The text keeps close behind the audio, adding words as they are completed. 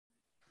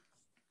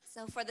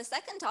So for the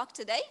second talk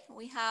today,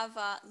 we have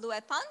Lue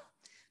Pan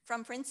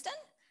from Princeton,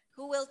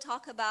 who will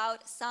talk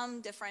about some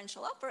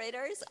differential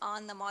operators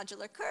on the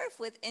modular curve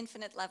with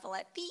infinite level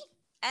at P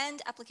and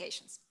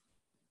applications.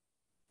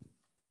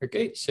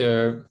 Okay,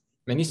 so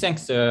many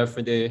thanks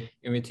for the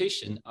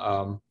invitation.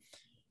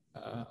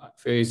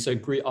 It's a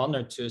great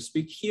honor to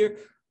speak here.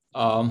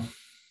 I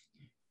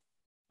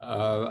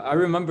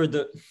remember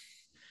the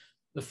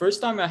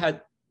first time I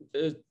had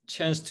a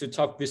chance to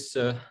talk with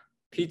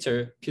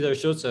Peter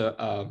Schultz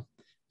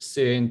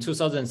in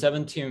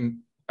 2017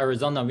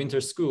 Arizona Winter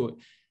School.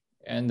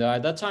 And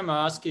at that time,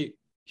 I asked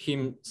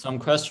him some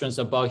questions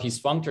about his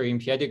functor in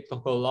p-adic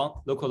local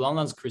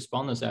long-length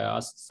correspondence. I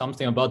asked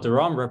something about the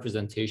ROM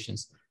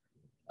representations.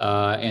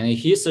 And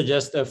he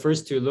suggested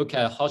first to look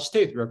at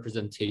Hodge-Tate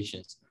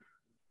representations.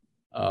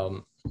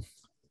 To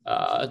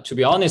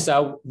be honest,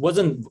 I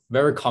wasn't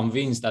very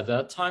convinced at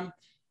that time.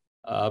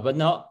 But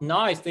now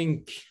I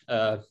think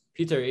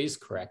Peter is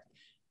correct.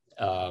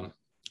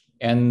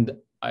 And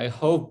I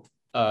hope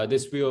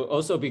this will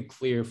also be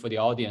clear for the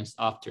audience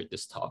after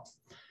this talk.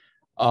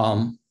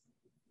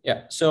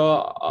 Yeah,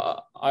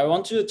 so I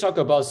want to talk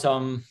about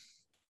some,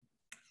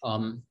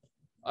 to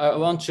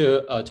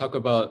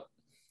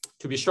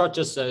be short,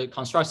 just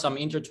construct some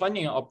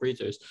intertwining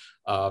operators.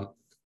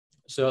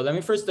 So let me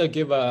first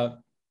give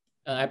an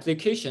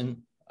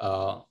application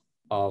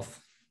of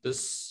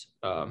this.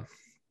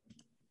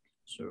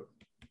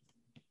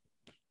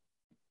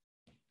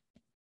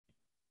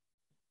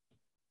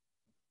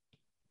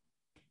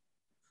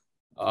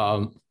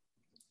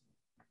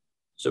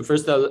 So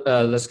first,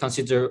 let's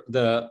consider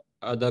the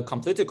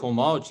completed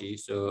cohomology.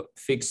 So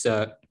fix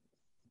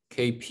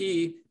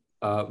Kp,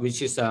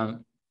 which is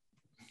an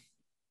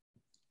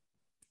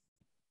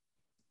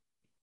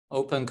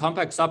open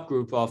compact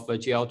subgroup of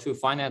GL2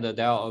 finite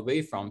adele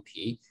away from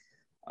P.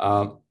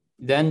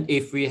 Then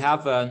if we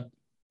have an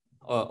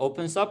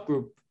open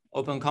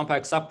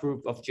compact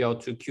subgroup of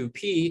GL2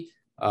 QP,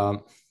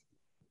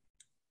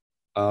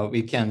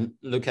 we can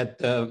look at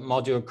the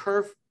modular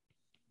curve.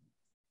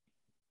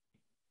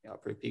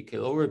 Upper P, K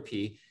lower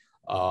P.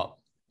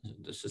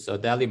 This is a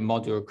daily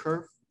modular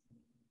curve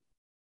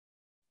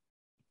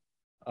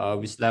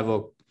with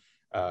level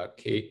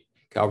K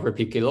upper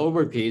P, K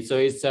lower P. So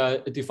it's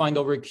defined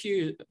over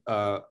Q.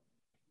 I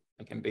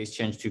can base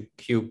change to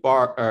Q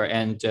bar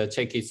and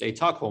take its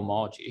état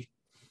cohomology.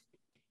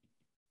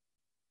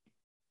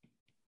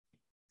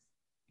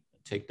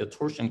 Take the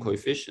torsion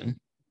coefficient.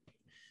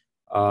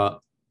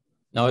 Now,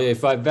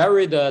 if I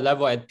vary the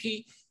level at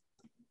P,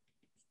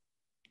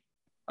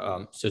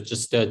 so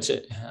just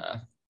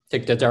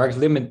take the direct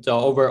limit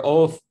over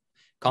all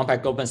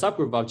compact open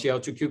subgroup of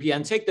GL2 QP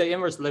and take the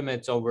inverse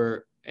limit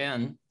over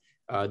N.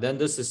 Then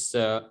this is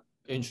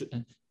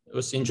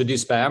was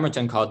introduced by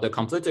Emerton called the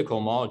completed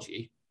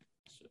cohomology,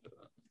 so,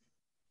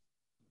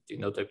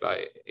 denoted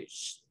by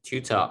H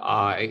theta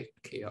I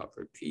K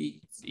upper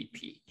P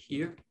ZP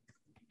here.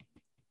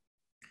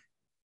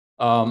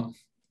 So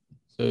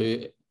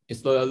it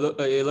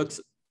looks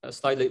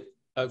slightly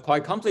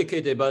quite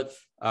complicated, but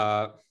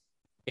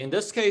in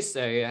this case,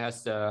 it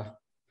has a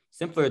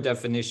simpler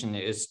definition.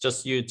 It's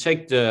just you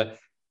take the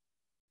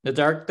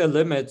direct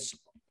limits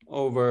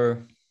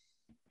over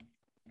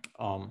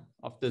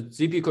of the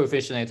ZP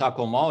coefficient état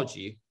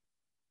cohomology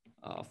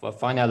for a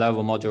finite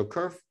level modular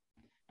curve.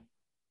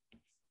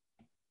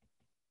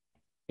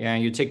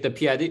 And you take the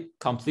p-adic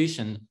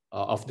completion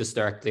of this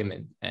direct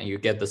limit, and you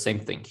get the same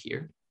thing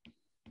here.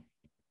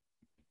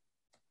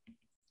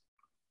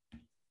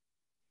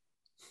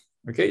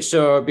 Okay,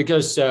 so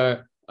because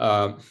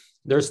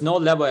there's no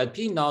level at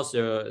P now,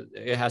 so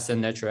it has a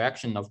natural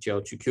action of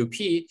GL2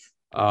 QP.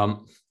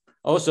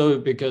 Also,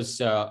 because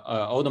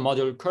all the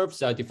modular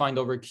curves are defined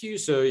over Q,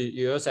 so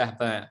you also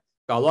have a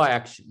Galois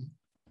action.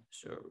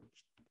 So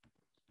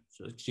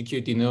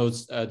GQ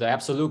denotes the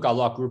absolute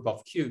Galois group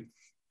of Q.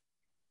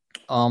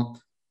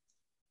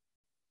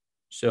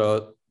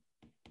 So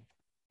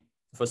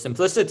for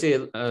simplicity,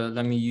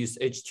 let me use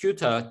H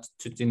theta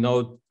to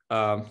denote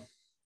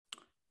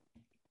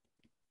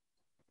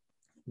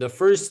the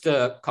first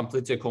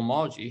completed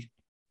cohomology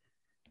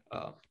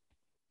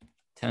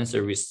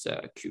tensor with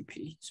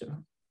QP.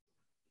 So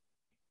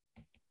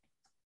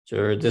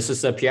this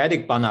is a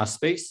p-adic Banach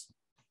space.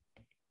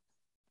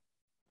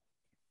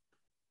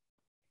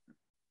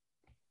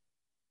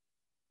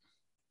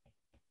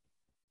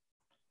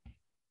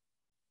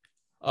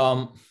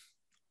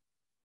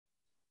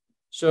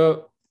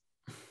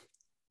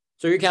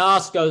 So you can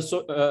ask,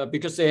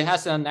 because it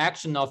has an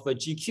action of a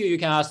GQ, you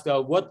can ask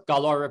what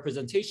Galois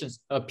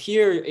representations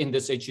appear in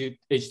this H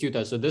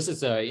theta. So this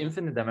is an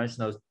infinite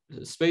dimensional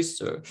space,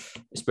 so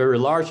it's very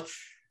large.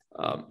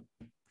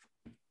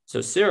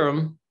 So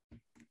theorem.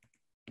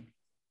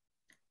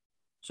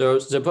 So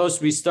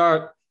suppose we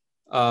start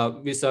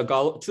with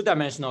a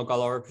two-dimensional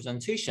Galois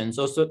representation.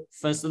 So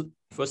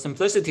for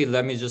simplicity,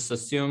 let me just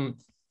assume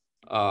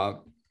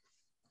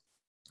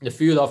the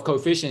field of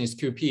coefficient is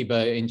QP,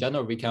 but in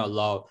general, we can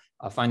allow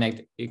a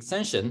finite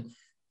extension.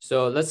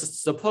 So let's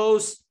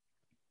suppose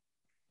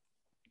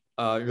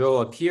rho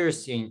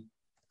appears in,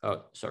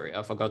 oh, sorry,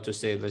 I forgot to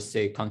say, let's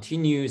say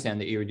continuous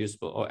and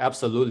irreducible or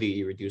absolutely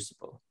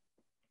irreducible.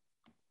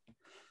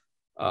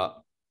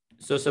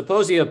 So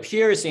suppose it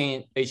appears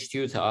in H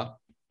tilde,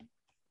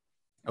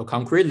 or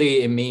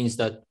concretely, it means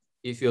that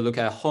if you look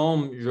at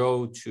home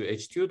rho to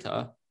H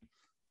tilde,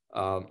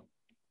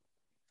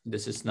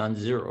 this is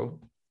non-zero.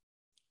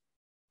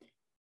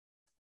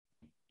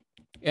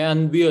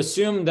 And we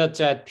assume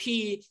that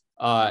P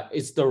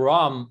is the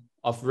ROM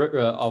of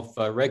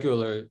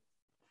regular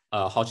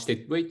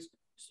Hodge-Tate weight.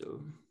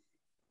 So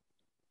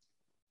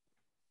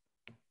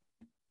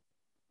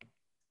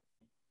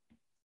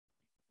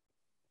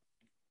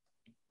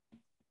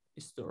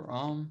it's the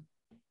ROM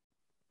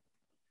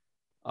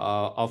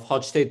of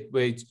Hodge-Tate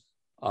weight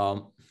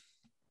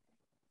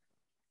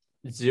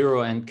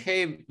 0 and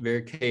k,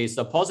 where k is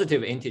a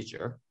positive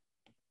integer.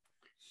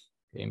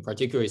 In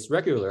particular, it's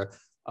regular.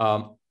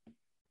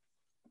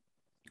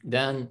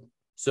 Then,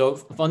 so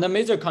from the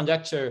major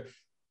conjecture,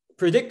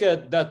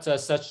 predicted that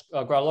such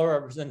a Galois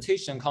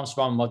representation comes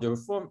from modular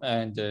form,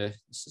 and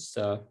this is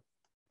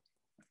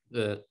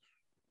the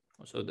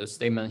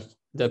statement,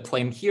 the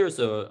claim here.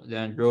 So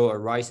then rho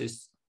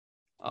arises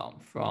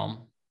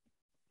from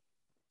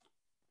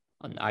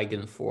an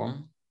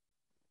eigenform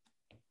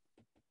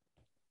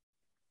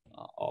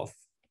of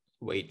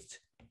weight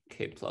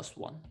k plus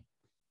 1.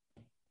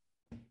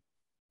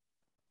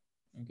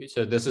 Okay,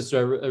 so this is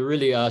a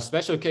really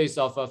special case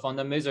of from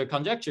the major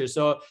conjecture.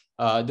 So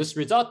this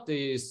result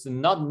is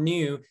not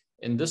new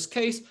in this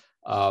case,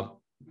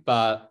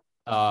 but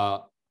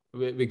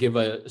we give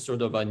a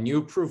sort of a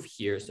new proof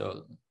here.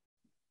 So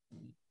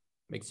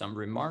make some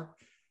remark.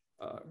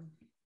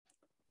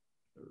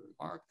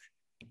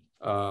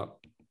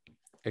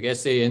 I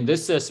guess in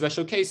this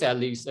special case, at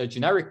least in a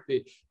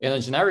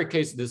generic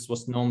case, this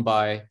was known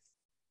by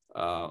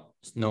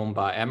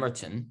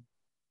Emerton.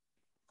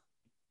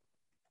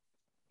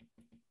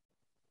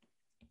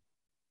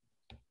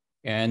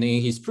 And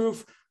in his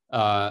proof,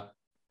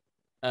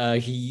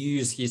 he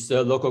used his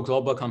local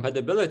global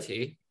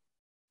compatibility.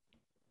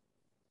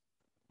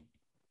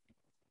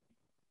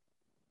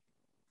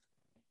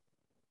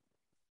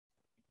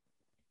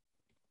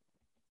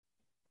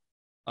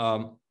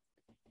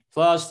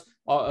 Plus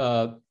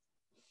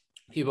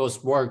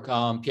people's work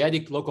on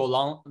p-adic local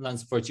long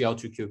length for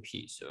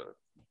GL2QP. So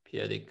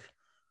p-adic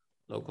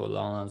local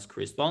long length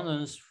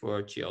correspondence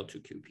for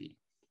GL2QP.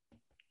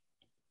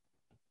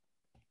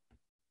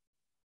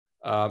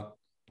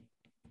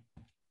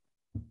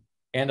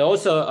 And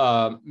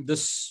also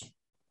this,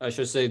 I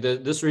should say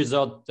that this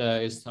result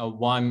is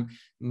one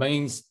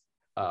main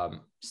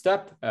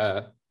step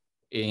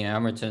in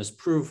Emerton's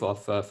proof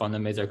of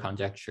fundamental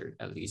conjecture,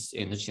 at least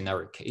in the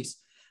generic case.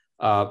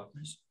 So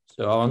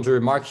I want to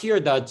remark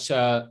here that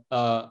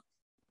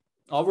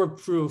our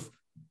proof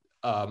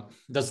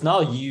does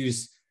not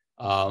use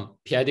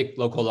p-adic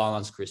local long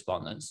length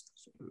correspondence.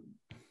 So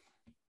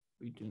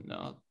we do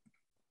not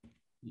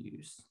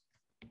use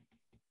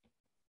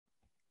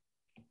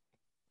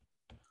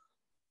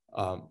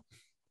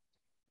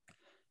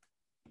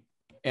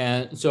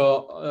and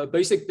so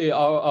basically you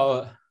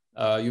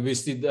will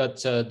see that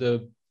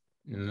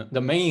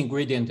the main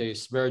ingredient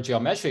is very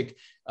geometric.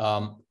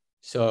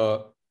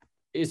 So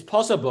it's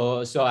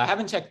possible. So I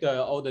haven't checked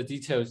all the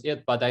details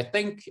yet, but I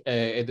think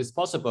it is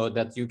possible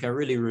that you can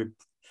really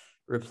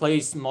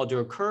replace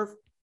modular curve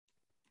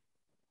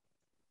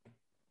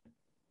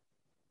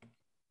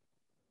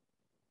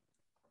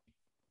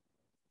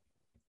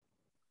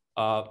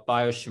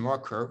by a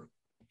Shimura curve.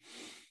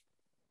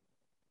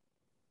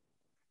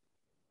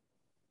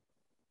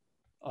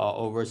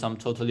 Over some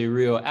totally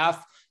real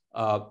f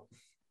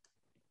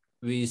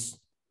with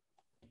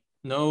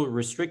no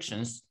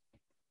restrictions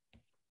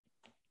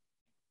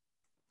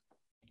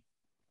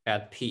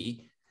at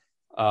p.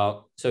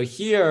 So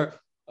here,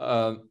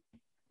 when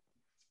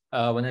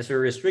I say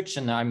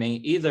restriction, I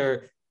mean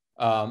either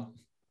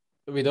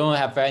we don't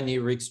have any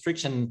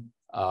restriction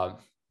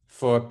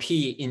for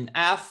p in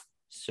f,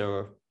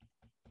 so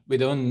we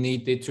don't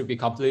need it to be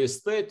completely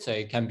split.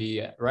 It can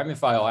be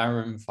ramified or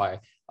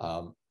unramified.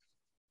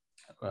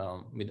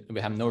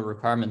 We have no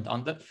requirement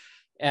on that.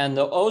 And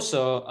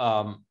also,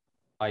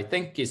 I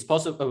think it's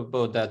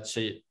possible that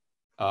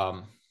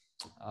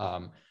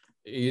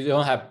you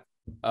don't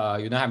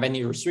have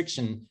any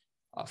restriction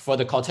for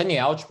the quaternion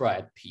algebra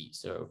at P.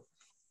 So,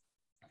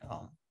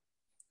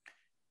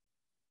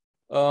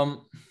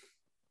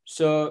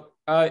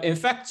 in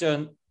fact,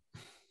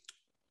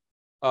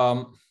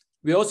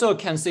 we also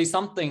can say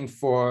something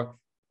for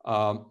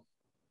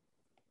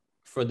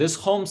this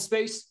home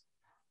space.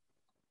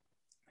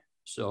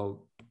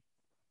 So,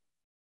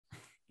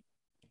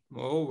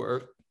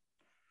 moreover,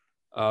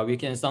 we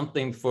can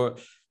something for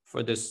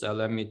this.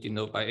 Let me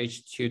denote by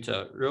H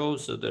tilde rho.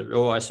 So the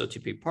rho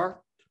isotypic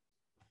part.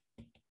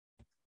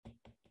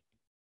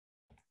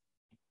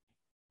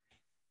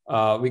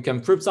 We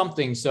can prove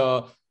something.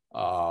 So,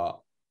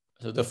 so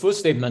the full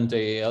statement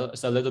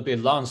is a little bit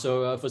long.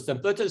 So for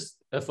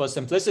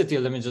simplicity,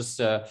 let me just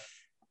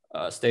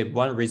step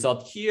one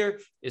result here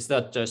is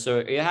that so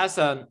it has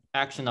an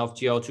action of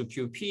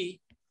GL2QP.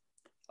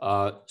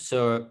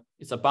 So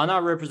it's a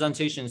binary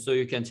representation, so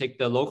you can take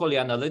the locally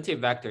analytic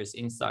vectors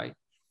inside.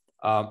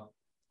 But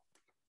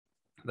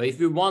if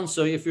you want,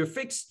 so if you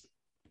fix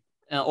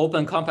an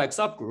open compact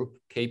subgroup,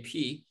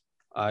 KP,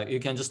 you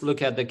can just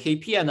look at the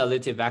KP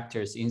analytic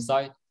vectors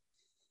inside.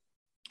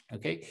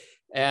 Okay,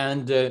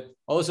 and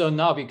also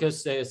now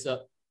because there's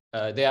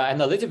they are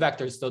analytic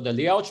vectors, so the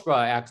Lie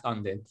algebra acts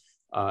on them.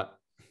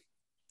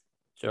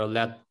 So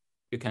that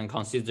you can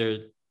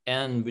consider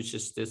N, which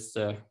is this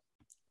the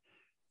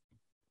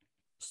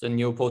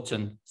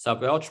nilpotent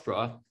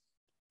subalgebra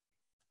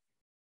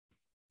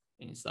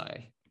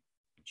inside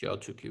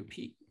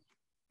GL2QP.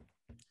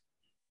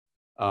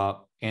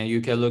 And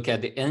you can look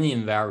at the N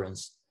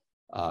invariance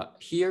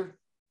here.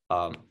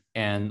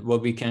 And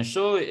what we can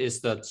show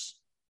is that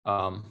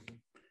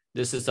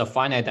this is a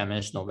finite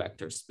dimensional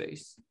vector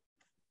space.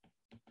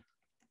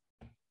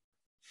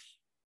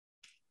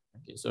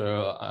 Okay,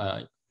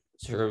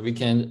 so we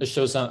can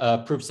show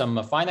some prove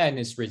some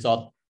finiteness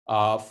result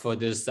for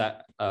this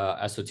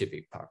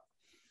isotypic part.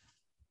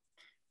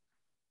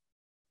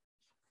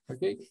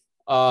 Okay.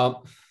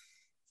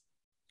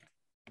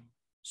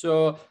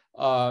 So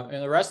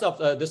in the rest of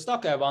this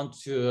talk, I want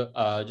to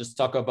just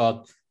talk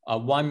about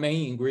one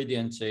main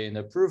ingredient in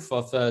the proof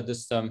of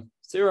this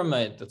theorem.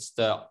 That's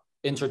the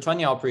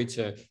intertwining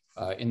operator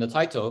in the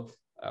title.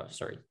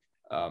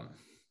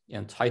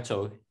 In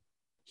title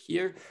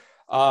here.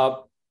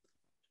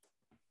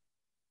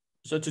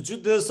 So to do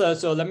this,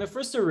 so let me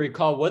first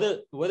recall what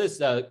is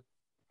the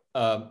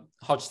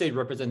Hodge state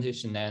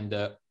representation and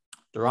the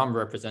Durham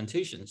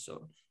representation.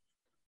 So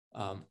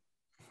Hodge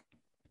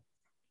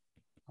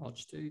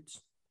state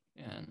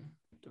and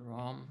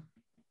Durham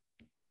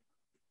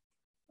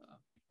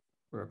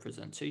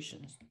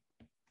representations.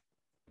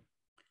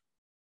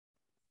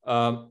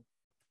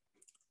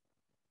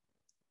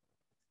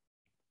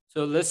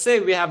 So let's say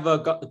we have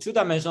a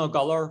two-dimensional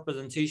Galois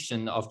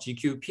representation of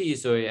GQP.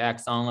 So it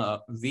acts on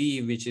a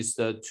V, which is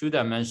the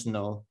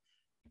two-dimensional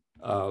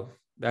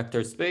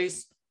vector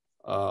space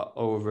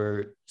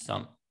over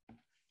some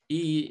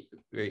E,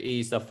 where E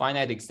is a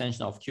finite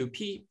extension of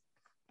QP.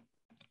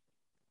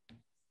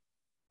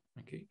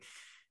 Okay,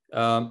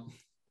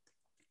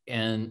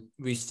 and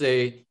we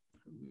say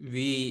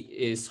V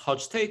is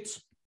Hodge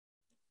state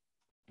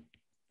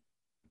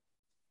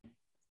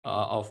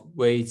of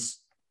weights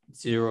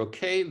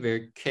 0k,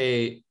 where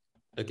k,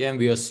 again,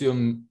 we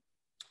assume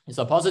it's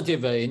a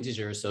positive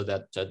integer, so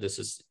that this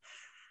is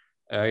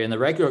in the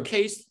regular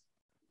case,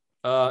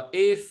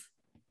 if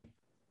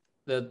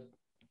the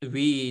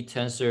V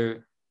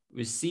tensor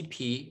with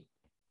CP,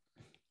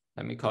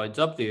 let me call it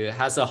W,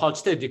 has a Hodge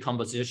state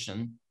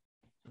decomposition,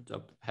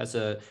 has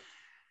a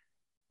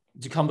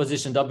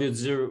decomposition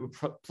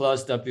W0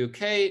 plus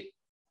WK,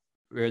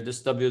 where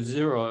this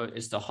W0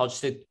 is the Hodge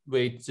state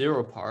weight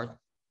 0 part,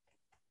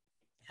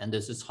 and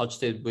this is Hodge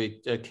state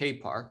weight K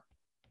part.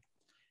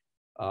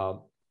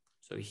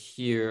 So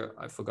here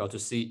I forgot to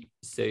say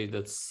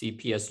that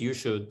CP as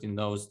usual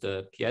denotes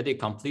the p-adic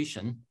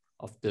completion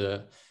of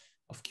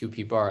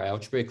QP bar,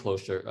 algebraic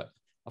closure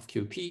of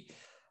QP.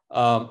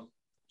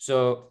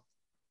 So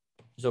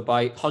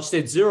by Hodge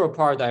state 0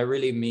 part, I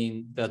really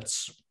mean that,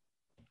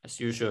 as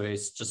usual,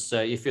 it's just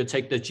if you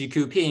take the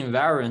GQP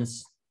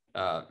invariance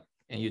and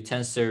you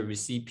tensor with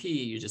CP,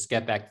 you just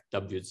get back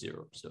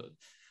W0. So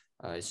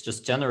it's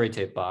just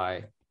generated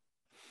by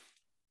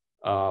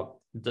the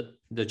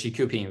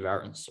GQP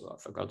invariance. So I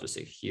forgot to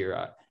say here,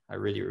 I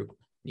really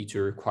need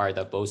to require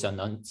that both are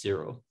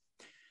non-zero.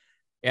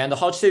 And the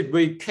Hodge state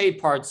weight K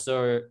parts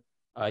are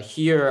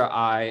here.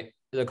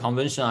 The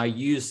convention I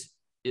use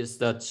is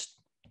that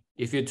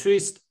if you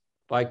twist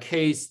by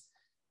K's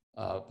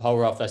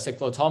power of the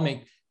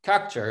cyclotomic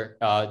character,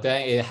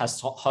 then it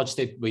has Hodge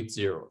state weight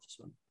 0.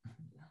 So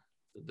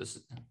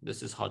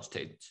this is Hodge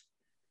state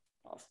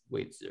of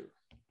weight 0.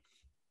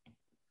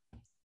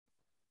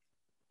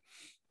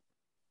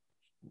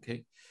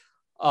 Okay.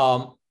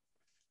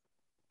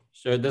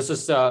 So this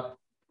is so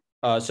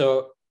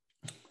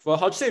for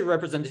Hodge state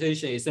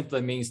representation, it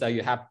simply means that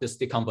you have this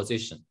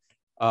decomposition.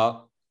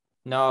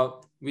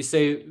 Now we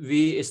say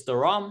V is the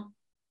ROM.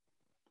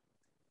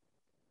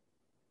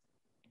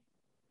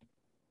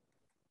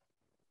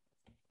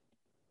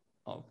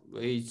 Of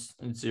weight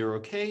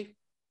 0k.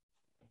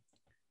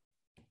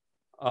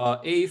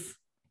 If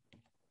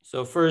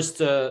so, first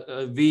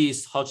V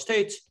is Hodge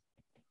state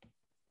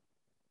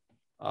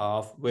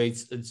of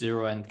weights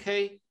 0 and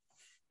k,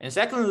 and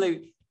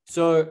secondly,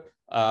 so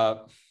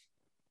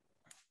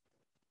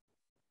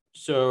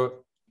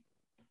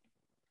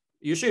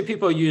usually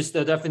people use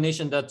the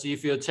definition that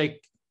if you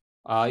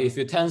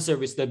tensor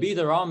with the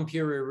B-de-Rham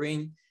period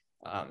ring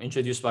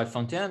introduced by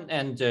Fontaine,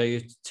 and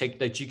you take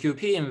the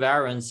GQP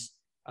invariance,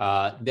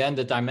 then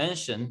the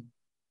dimension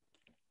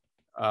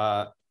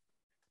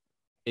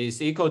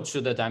is equal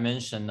to the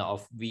dimension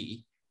of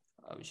V,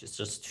 which is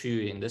just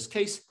 2 in this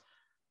case.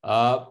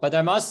 But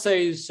I must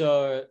say,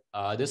 so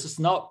this is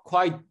not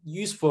quite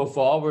useful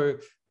for our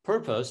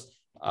purpose.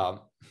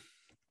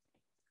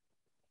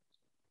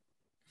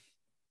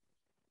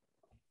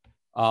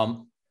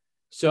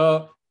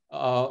 So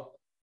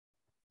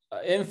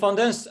in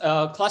Fontain's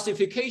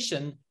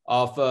classification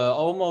of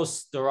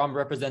almost de Rham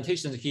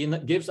representations, he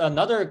gives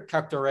another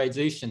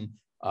characterization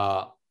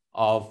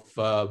of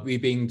V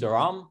being de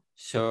Rham.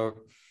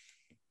 So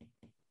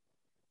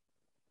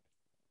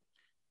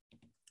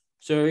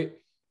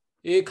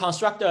he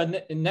constructs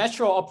a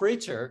natural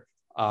operator,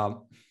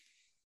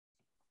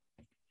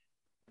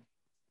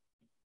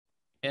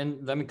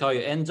 and let me call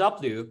it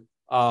NW,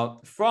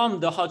 from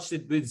the Hodge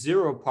state with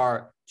 0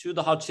 part to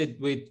the Hodge state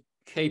with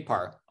K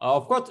part.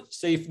 Of course,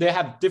 say if they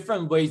have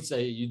different weights,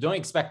 you don't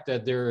expect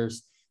that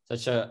there's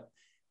such a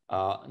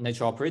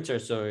natural operator.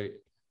 So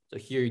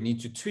here you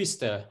need to twist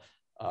the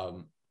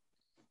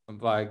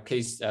by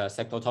case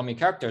sectoatomic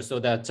character so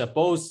that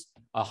both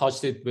are Hodge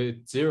state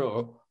with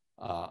 0.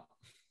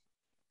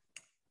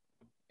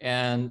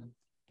 And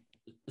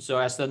so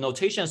as the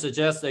notation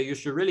suggests, that you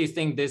should really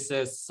think this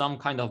is some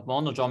kind of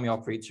monodromy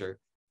operator.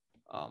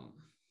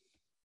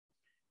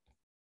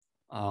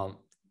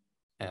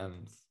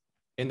 And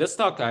in this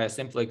talk, I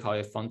simply call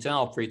it Fontaine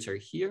operator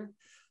here.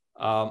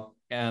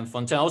 And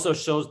Fontaine also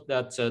shows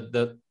that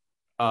the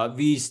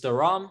V is de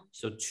Rham,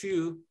 so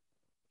 2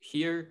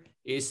 here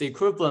is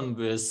equivalent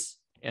with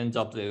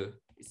NW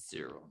is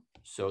 0.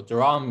 So de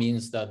Rham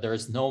means that there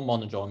is no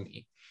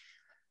monodromy.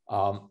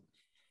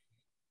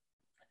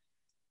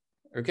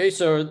 Okay,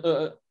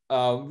 so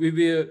we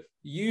will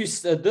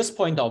use this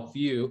point of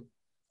view.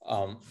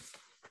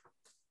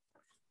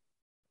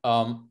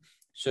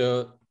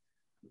 So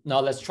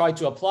now let's try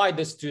to apply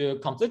this to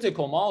completed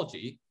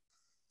cohomology.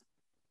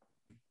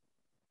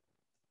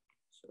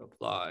 So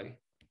apply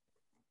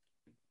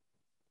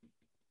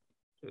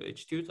to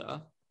H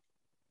theta.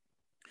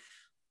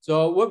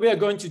 So what we are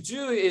going to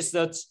do is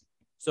that,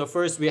 so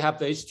first we have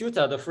the H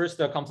theta, the first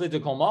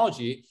completed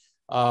cohomology.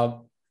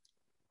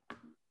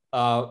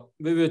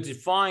 We will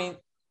define,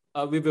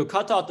 we will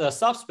cut out the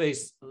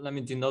subspace. Let me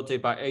denote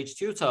it by H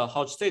theta,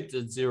 Hodge state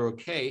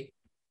 0K.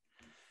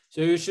 So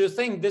you should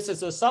think this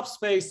is a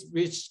subspace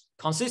which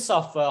consists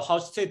of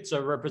Hodge state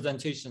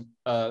representations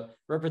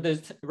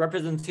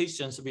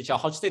which are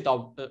Hodge state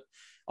of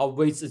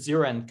weights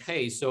 0 and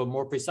K. So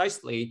more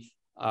precisely,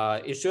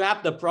 it should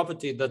have the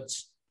property that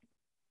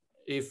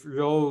if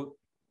rho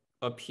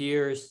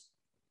appears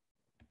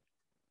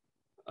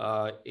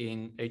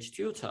in H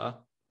theta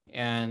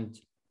and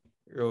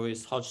rho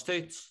is Hodge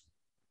state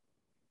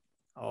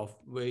of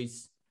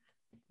weights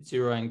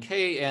 0 and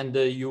K, and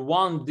you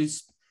want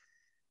this,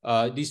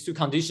 these two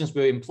conditions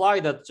will imply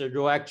that the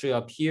rho actually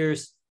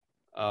appears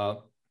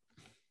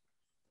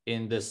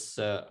in this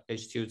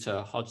H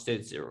theta Hodge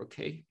state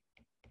 0K.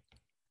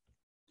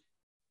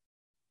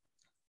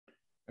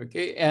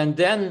 Okay, and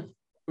then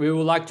we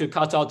would like to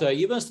cut out an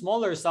even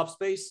smaller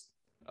subspace,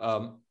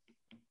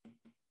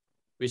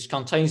 which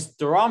contains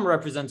de Rham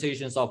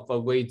representations of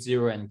weight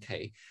 0 and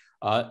K.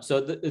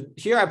 So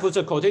here I put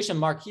a quotation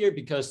mark here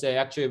because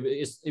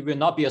actually it will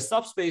not be a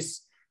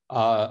subspace,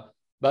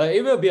 but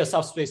it will be a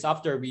subspace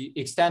after we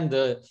extend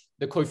the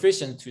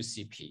coefficient to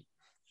CP.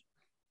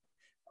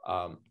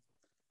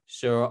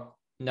 So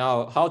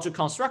now how to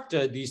construct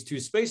these two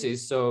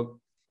spaces? So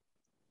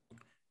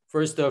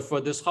first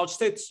for this Hodge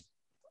state,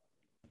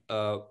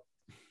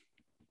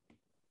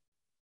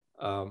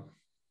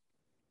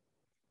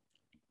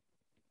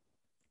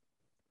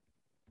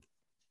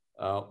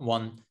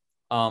 one.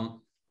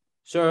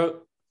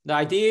 So the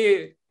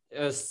idea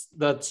is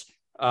that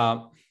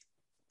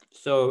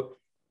so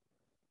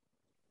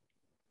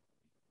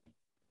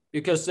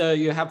because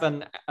you have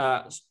an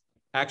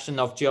action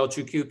of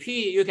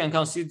GL2QP, you can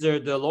consider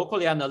the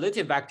locally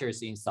analytic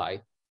vectors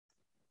inside.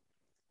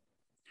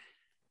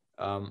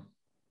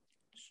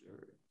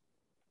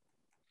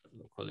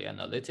 Locally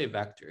analytic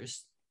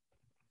vectors.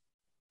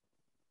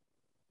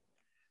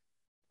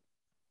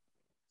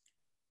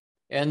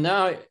 And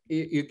now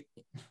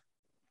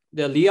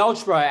the Lie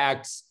algebra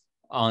acts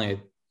on it.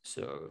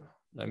 So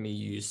let me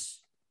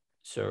use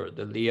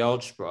the Lie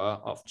algebra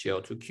of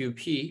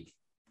GL2QP.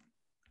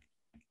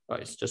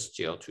 It's just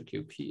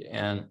GL2QP,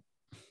 and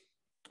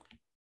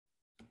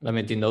let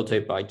me denote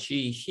it by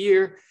G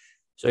here.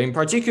 So in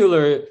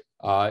particular,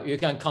 you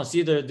can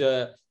consider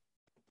the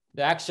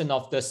action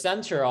of the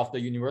center of the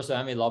universal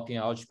enveloping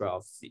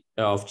algebra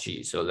of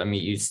G. So let me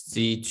use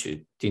Z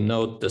to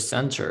denote the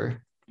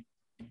center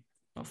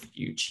of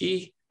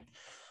UG.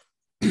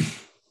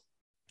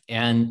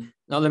 And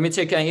now let me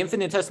take an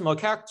infinitesimal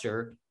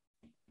character,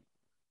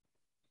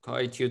 call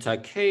it theta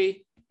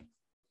K,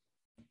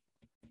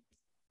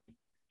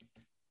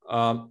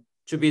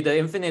 to be the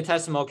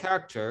infinitesimal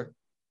character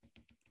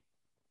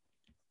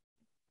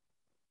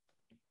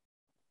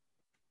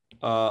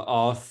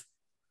of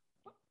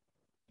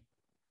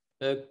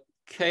the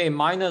K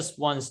minus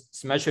 1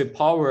 symmetric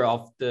power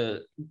of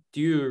the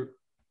due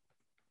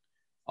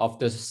of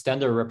the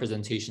standard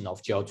representation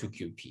of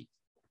GL2QP.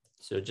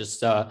 So just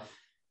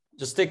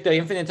take the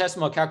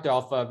infinitesimal character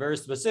of a very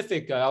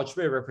specific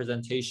algebraic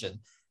representation.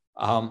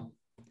 Now,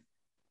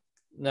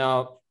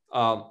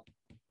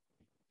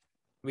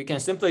 we can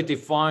simply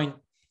define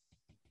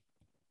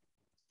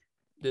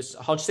this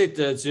Hodge-state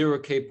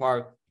 0K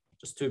part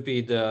just to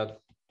be the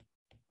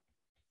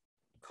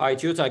chi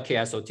tilde K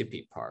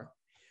SOTP part.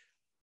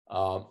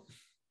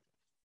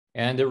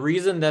 And the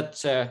reason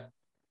that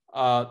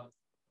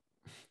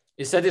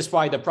it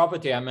satisfies the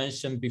property I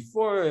mentioned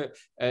before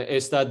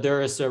is that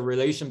there is a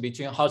relation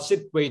between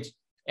Hodge-state weight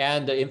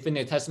and the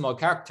infinitesimal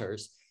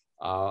characters.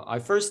 I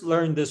first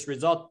learned this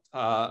result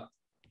from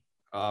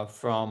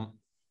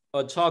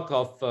a talk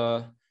of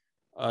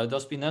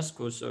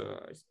Dospinescu.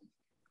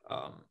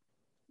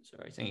 So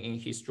I think in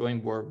his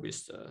drawing work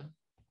with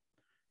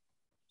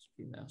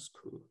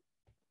Dospinescu.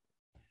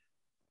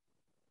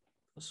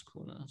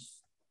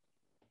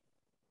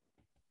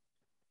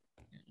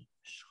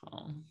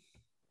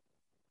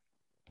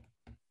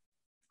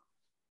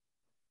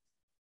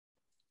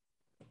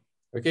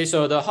 Okay,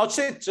 so the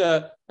Hodge-state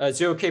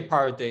 0K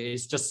part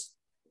is just,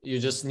 you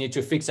just need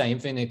to fix an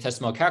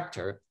infinitesimal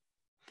character.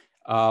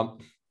 Now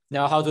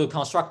how to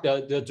construct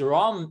the de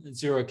Rham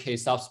 0K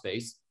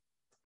subspace.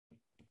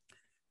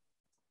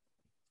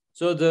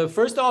 So the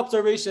first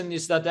observation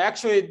is that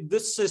actually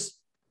this is,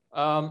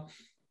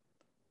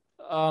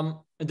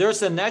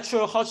 there's a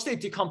natural Hodge-state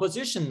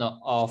decomposition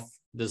of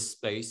this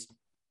space.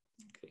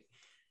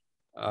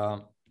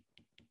 Okay.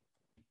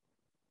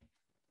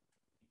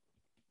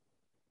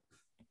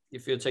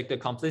 If you take the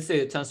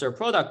complicity tensor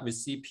product with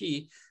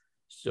CP,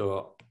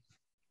 so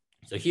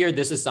here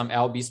this is some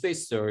LB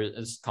space, so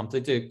this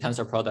complicity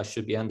tensor product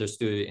should be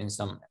understood in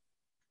some,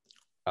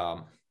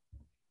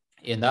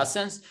 in that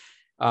sense.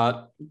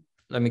 Let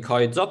me call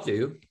it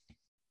W,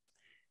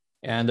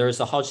 and there's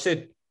a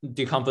Hodge-state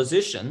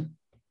decomposition.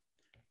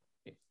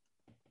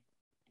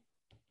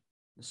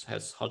 This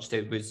has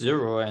Hodge-state with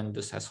 0, and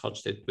this has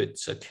Hodge-state with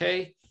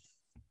K,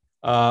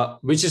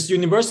 which is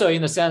universal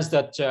in the sense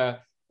that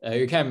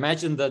you can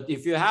imagine that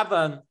if you have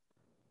a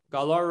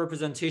Galois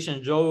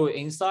representation rho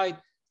inside,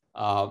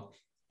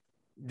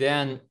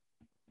 then,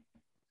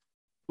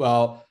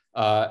 well,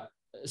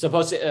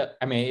 suppose,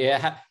 I mean,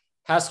 it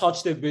has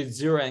Hodge-state with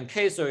 0 and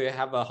K, so you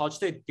have a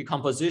Hodge-state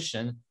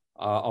decomposition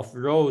of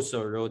rho,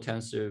 so rho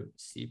tensor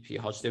CP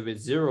Hodge-state with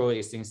 0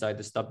 is inside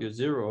this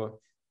W0,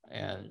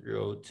 and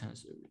rho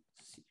tensor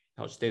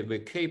Hodge-state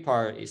with K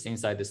part is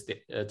inside this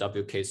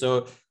WK.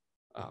 So,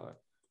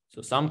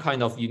 so some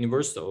kind of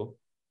universal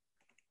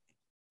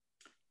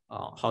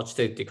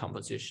Hodge-state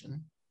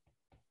decomposition.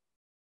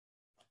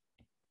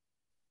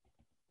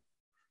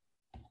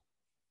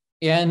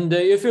 And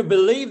if you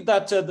believe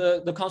that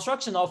the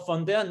construction of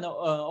Fontaine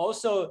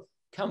also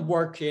can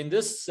work in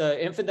this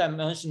infinite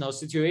dimensional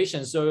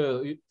situation,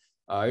 so you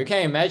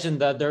can imagine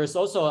that there is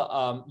also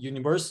a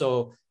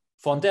universal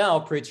Fontaine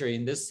operator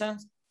in this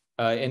sense,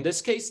 in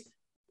this case.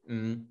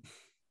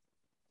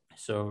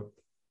 So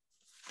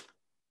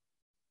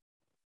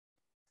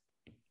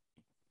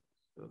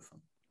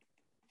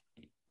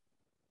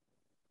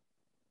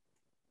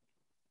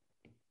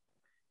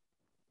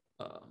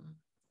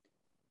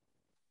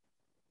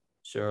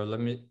so let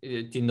me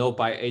denote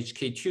by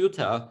HK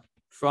tilde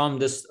from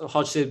this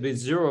Hodge-state with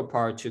 0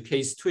 part to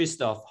case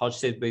twist of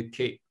Hodge-state with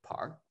K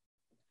part.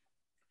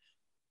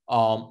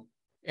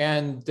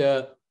 And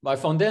by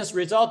Fontaine's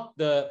result,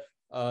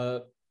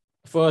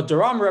 for de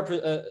Rham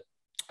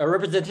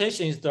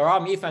representation is de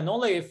Rham if and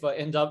only if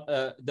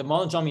the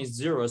monodrom is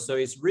 0. So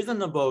it's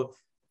reasonable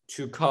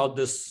to call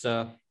this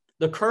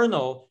the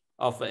kernel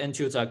of n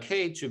tilde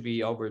K to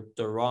be over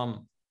de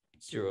Rham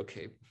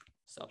 0K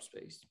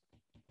subspace.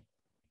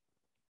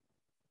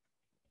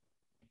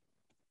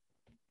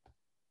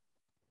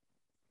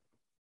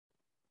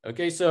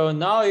 Okay, so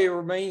now it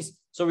remains,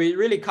 so we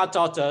really cut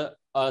out a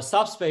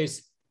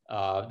subspace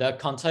that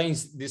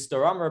contains these de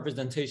Rham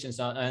representations,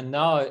 and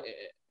now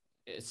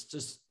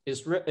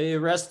it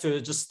rests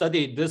to just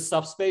study this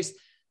subspace.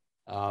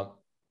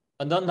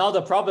 And then now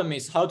the problem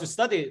is how to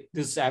study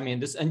this. I mean,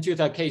 this n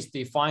tilde K is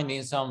defined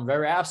in some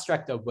very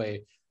abstract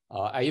way.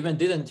 I even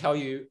didn't tell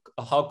you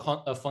how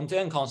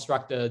Fontaine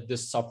constructed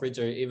this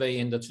operator, even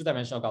in the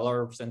two-dimensional Galois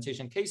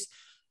representation case.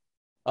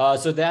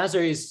 So the answer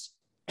is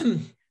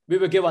we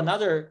will give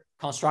another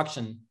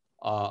construction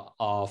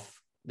of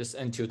this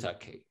n tilde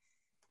K.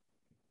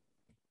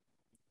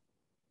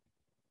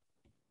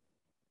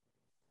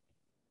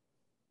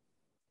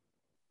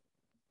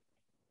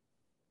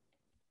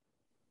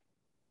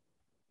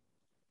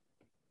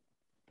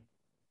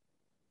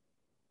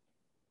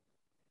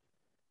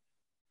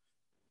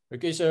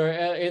 Okay, so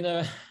in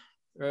the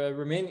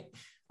remaining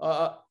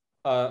time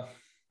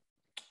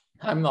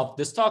of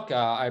this talk,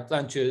 I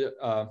plan to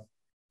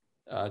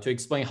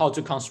explain how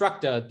to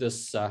construct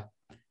this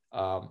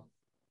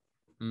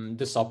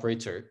this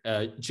operator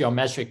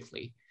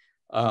geometrically.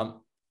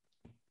 So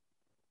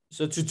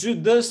to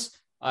do this,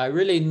 I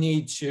really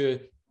need to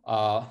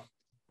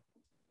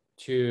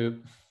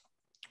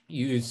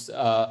use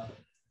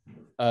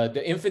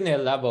the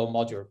infinite level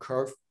modular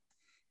curve.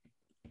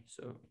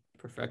 So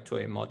perfecto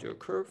a modular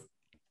curve.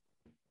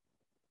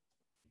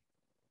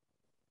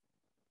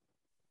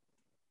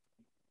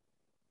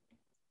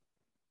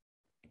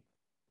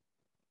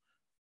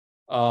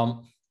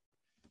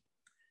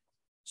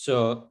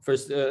 So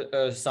first,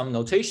 some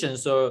notation.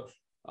 So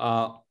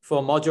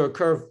for modular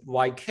curve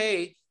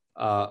yk,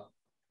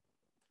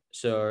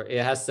 so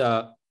it has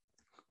a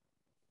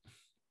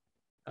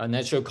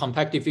natural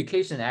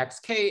compactification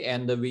xk,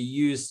 and we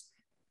use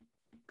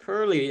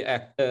curly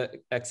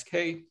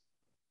xk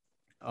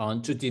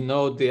to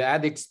denote the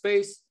adic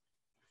space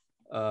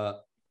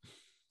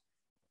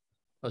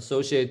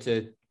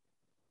associated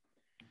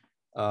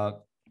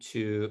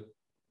to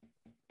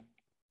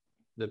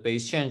the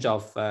base change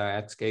of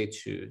xk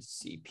to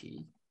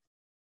cp.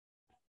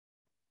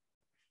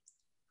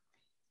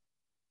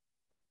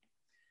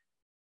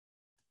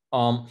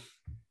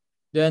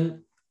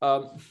 Then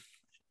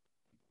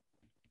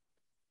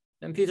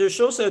Peter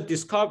Schoser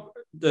discovered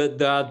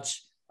that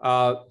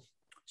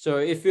so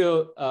if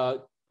you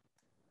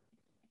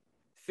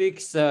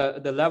fix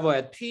the level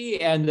at P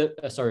and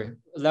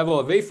level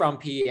away from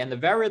P and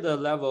vary the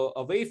level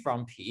away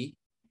from P,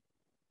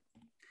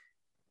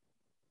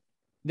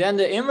 then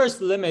the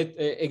inverse limit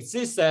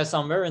exists as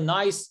some very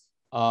nice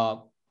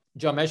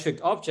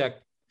geometric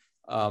object.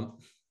 So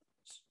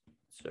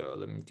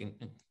let me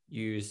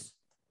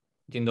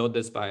denote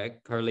this by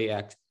curly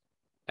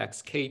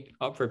xk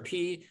upper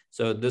P.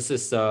 So this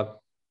is a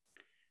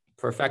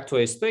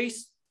perfectoid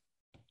space.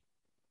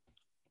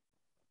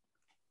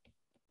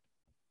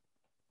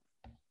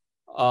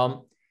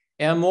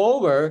 And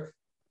moreover,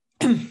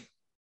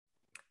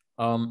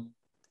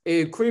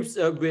 it creeps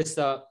with,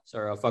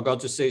 sorry, I forgot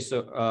to say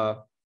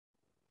so,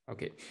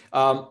 okay.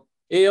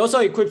 It also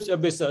equips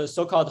with a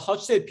so-called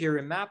Hodge-Tate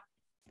period map.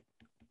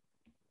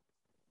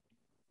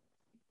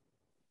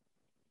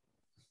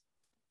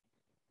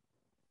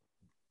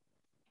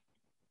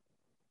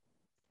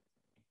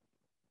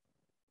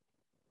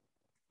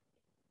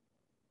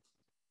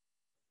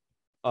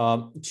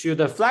 To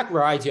the flag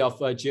variety of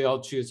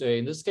GL2, so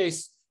in this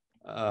case,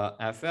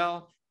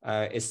 FL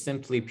is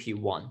simply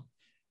P1.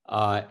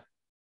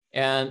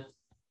 And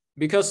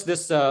because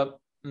this,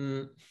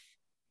 there's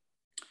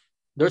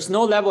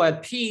no level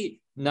at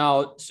P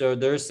now, so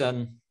there's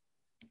an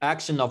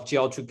action of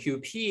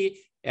GL2QP,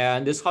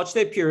 and this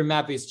Hodge-Tate period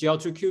map is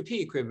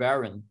GL2QP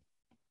equivariant.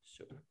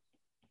 So,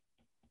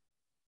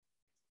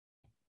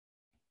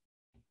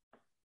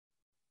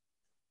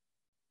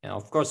 and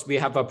of course, we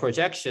have a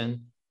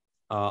projection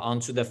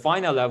onto the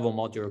final level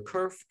modular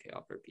curve, K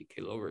upper P,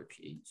 K lower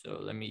P. So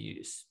let me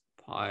use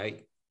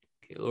pi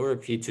K lower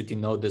P to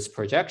denote this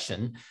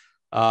projection.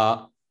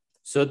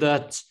 So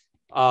that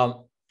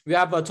we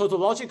have a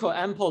tautological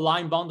ample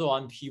line bundle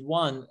on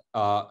P1.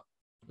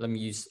 Let me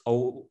use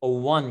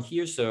O1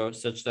 here, so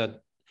such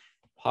that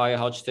pi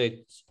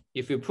Hodge-Tate,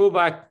 if you pull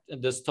back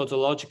this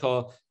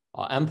tautological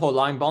ample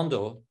line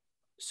bundle,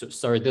 so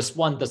sorry, this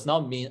one does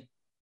not mean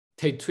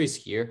Tate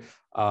twist here.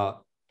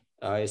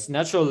 It's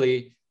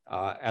naturally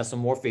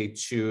isomorphic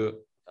to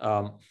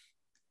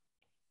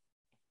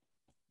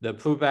the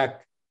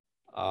pullback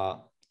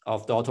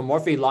of the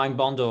automorphic line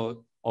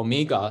bundle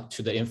omega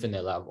to the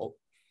infinite level.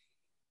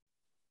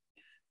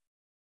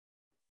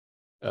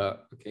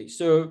 Okay,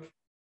 so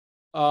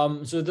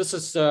this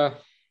is sort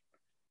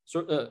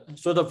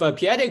of a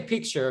p-adic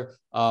picture.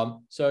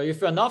 So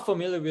if you're not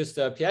familiar with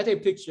the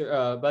p-adic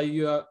picture, but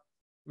you are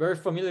very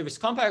familiar with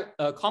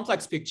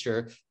complex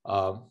picture,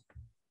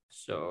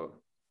 so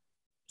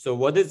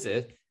what is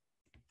it?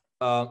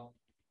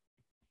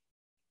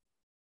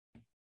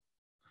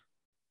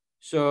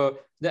 So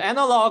the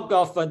analog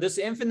of this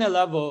infinite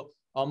level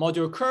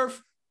modular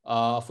curve,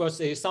 of course,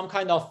 is some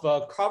kind of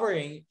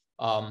covering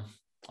of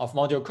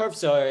modular curve.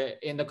 So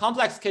in the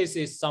complex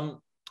cases,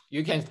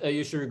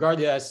 you should regard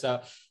it as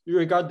you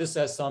regard this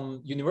as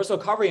some universal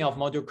covering of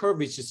modular curve,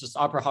 which is just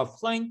upper half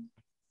plane.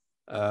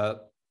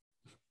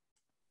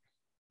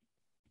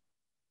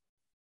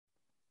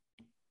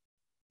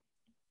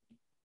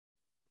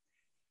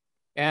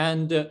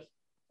 And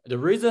the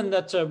reason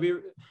that we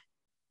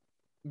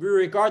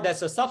regard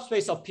as a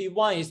subspace of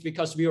P1 is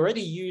because we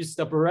already used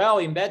the Borel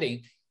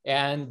embedding,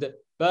 but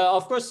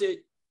of course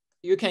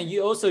you can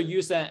also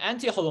use an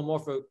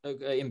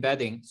anti-holomorphic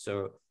embedding.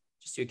 So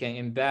just you can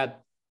embed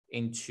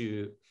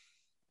into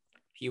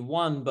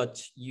P1,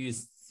 but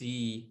use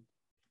Z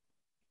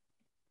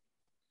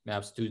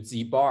maps to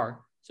Z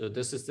bar. So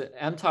this is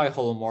the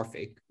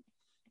anti-holomorphic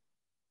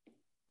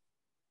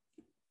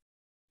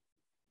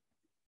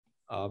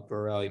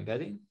Borel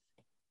embedding.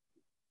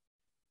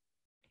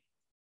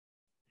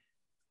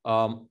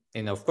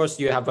 And of course,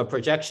 you have a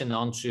projection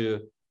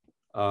onto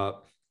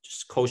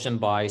just quotient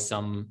by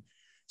some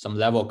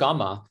level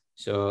gamma.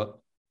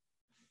 So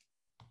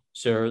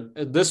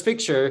this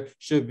picture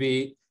should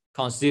be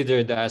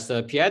considered as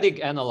a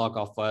p-adic analog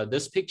of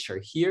this picture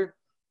here.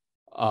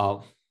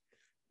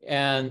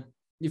 And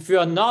if you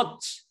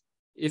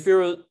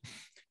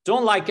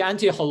don't like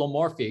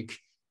anti-holomorphic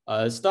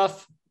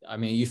stuff, I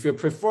mean, if you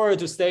prefer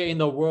to stay in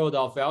the world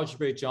of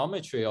algebraic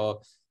geometry or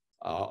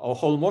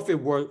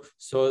holomorphic world,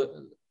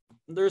 so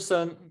there's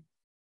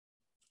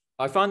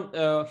I found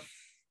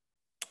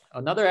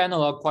another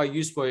analog quite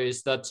useful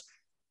is that,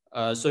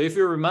 so if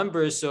you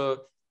remember,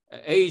 so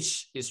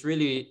H is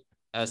really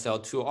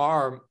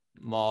SL2R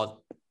mod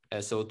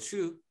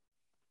SO2.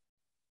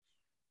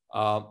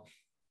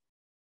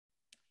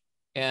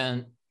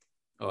 And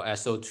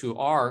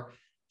SO2R.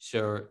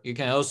 So you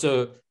can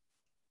also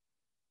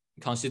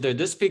consider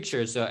this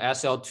picture. So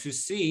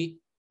SL2C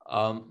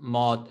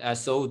mod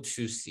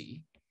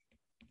SO2C.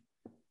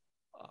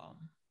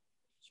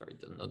 Sorry,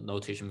 the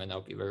notation may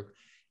not be very.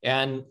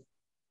 And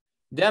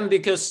then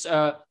because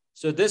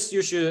so this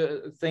you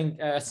should think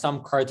as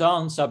some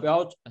Cardan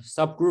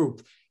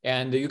subgroup,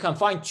 and you can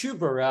find two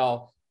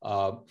Borel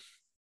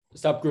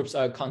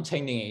subgroups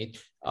containing it.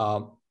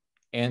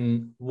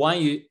 And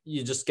one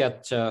you just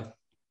get the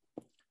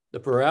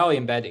Borel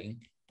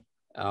embedding,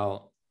 and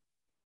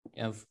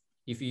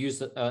if you use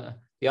the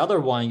other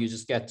one, you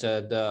just get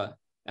the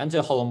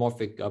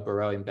anti-holomorphic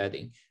Borel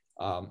embedding.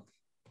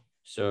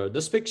 So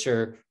this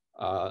picture,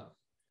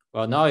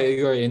 well, now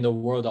you're in the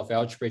world of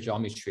algebraic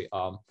geometry.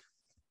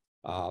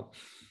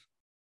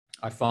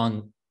 I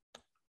found,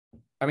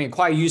 I mean,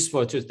 quite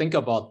useful to think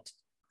about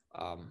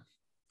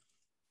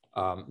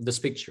this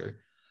picture.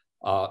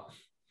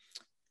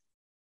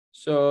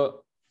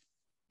 So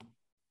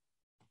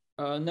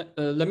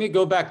let me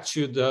go back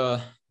to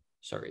the,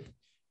 sorry.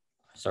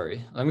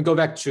 Let me go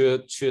back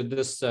to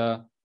this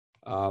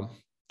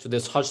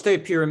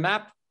Hodge-Tate period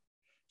map.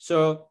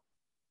 So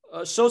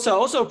Schulze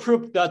also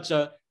proved that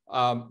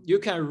you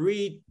can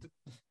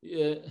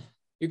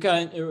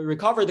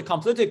recover the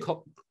completed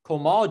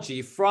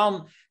cohomology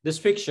from this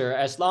picture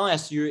as long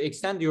as you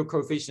extend your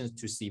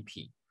coefficients to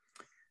CP.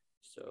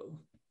 So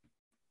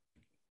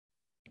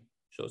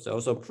Schulze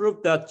also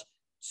proved that.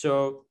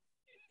 So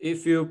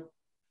if you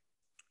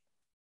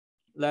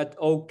let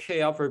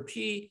OK over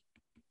P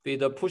be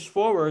the push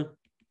forward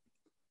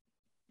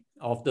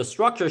of the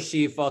structure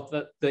sheaf of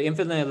the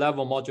infinite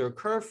level modular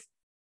curve.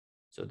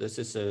 So this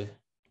is a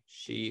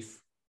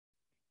sheaf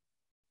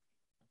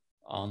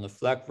on the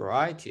flat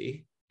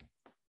variety.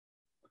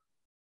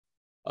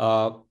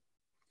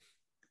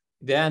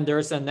 Then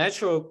there's a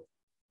natural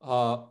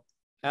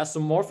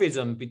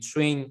isomorphism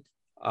between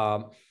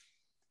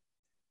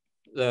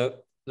the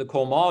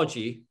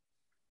cohomology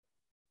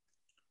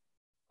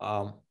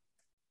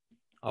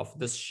of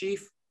this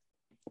sheaf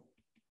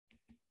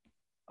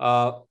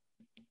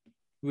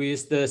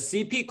with the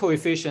CP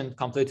coefficient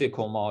completed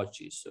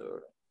cohomology. So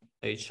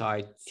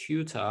HI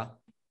tuta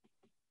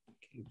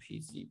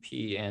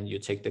QPZP, and you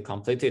take the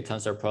completed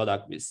tensor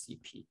product with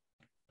CP.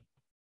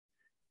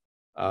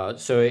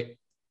 So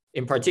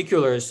in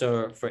particular,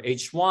 so for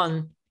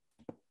H1,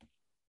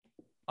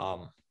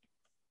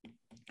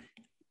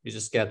 you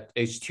just get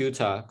H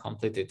tuta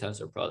completed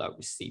tensor product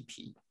with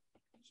CP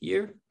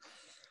here.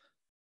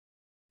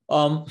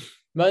 But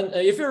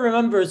if you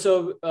remember,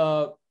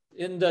 so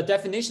in the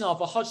definition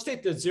of a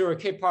Hodge-Tate, the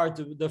 0K part,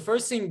 the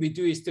first thing we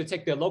do is to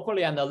take the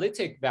locally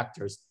analytic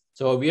vectors.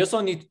 So we also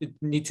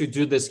need to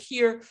do this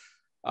here.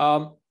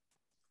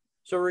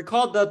 So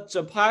recall that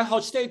pi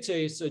Hodge-Tate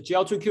is a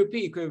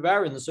GL2QP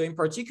equivariant. So in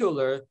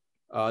particular,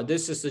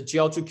 this is a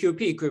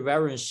GL2QP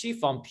equivariant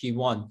sheaf on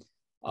P1.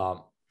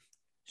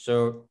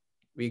 So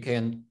we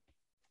can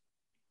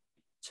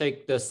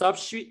take the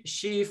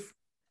subsheaf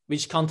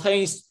which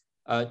contains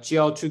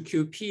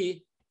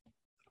GL2QP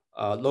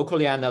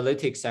locally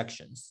analytic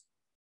sections.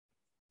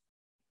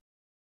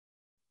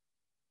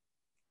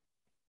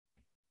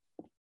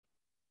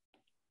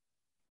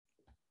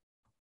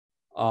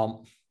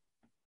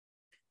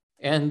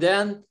 And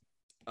then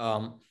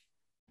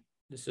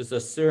this is a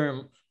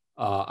theorem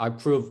I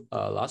proved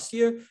last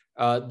year,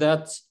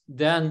 that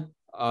then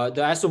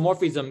the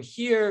isomorphism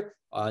here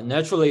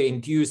naturally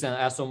induce an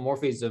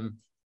isomorphism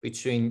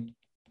between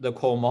the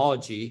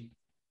cohomology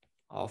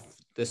of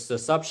this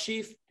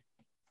subsheaf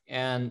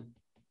and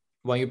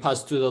when you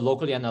pass to the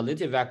locally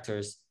analytic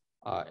vectors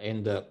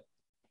in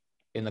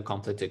the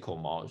completed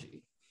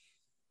cohomology.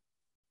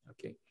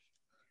 Okay.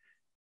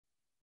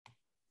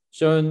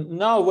 So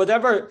now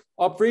whatever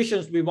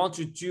operations we want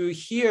to do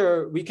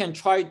here, we can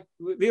try,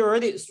 we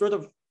already sort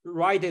of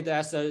write it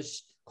as a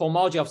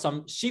cohomology of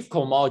some sheaf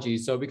cohomology.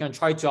 So we can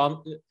try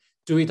to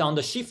do it on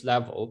the sheaf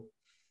level.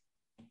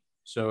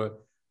 So,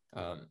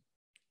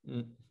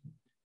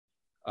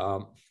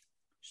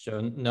 so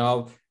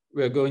now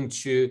we're going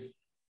to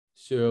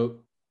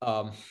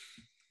I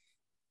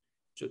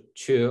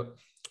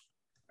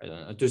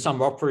don't know, do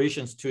some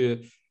operations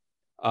to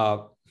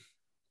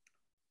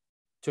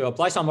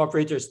apply some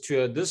operators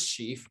to this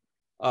sheaf.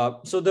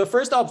 So the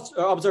first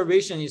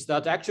observation is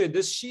that actually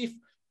this sheaf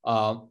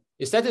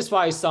it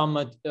satisfies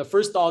some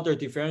first order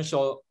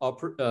differential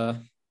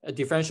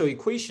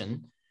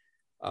equation.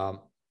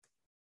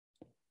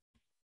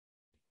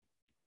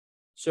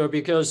 So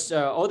because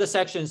all the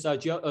sections are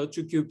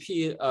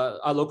GL2QP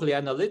are locally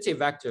analytic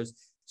vectors,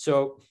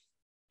 so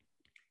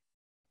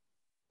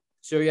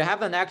you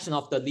have an action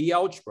of the Lie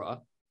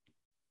algebra.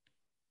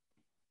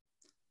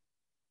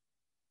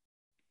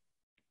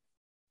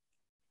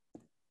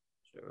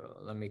 So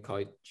let me call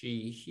it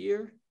G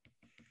here.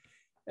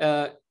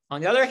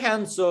 On the other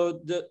hand, so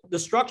the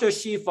structure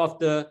sheaf of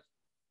the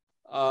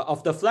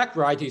of the flag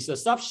variety is a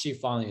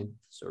subsheaf on it.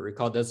 So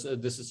recall this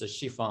is a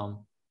sheaf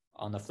on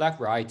the flag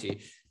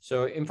variety.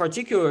 So in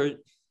particular,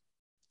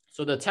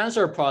 so the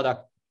tensor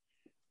product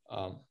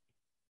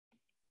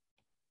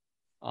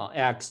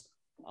acts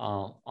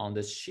on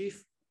this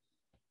sheaf.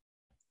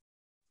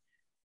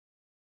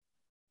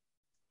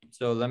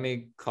 So let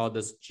me call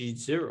this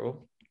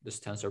G0, this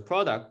tensor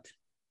product.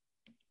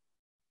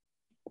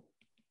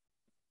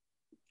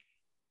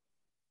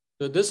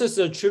 So this is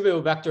a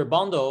trivial vector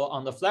bundle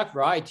on the flag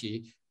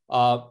variety,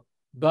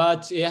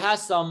 but it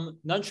has some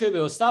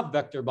non-trivial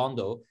sub-vector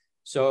bundle.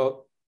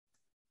 So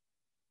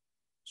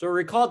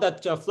recall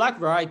that the flag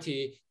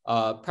variety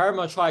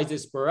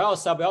parameterizes Borel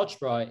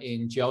subalgebra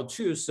in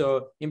GL2.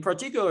 So in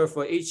particular,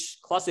 for each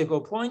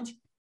classical point,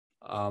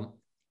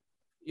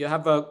 you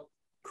have a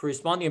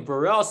corresponding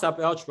Borel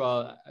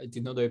subalgebra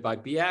denoted by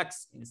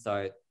Bx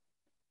inside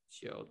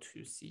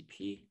GL2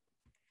 CP,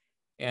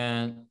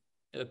 and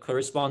a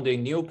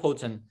corresponding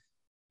nilpotent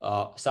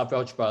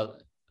subalgebra,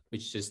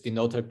 which is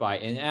denoted by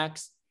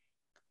Nx.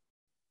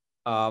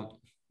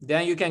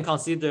 Then you can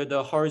consider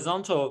the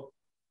horizontal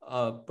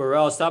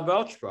Borel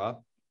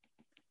subalgebra,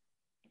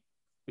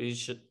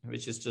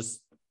 which is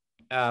just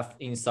F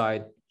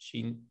inside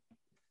G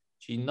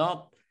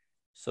naught,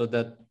 such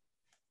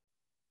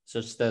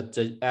that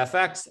the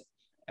Fx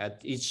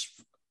at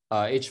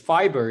each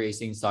fiber is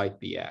inside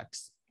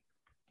Bx.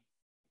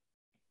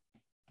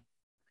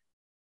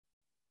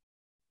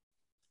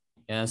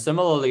 And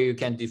similarly, you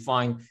can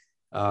define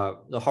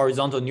the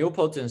horizontal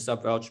nilpotent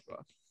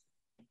subalgebra.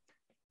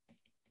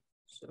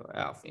 So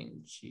F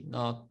in G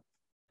naught,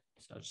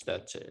 such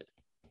that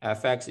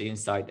Fx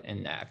inside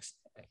Nx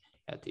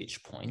at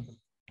each point.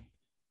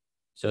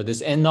 So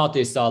this N naught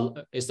is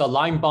a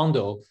line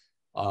bundle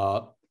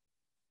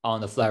on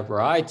the flag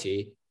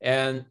variety,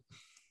 and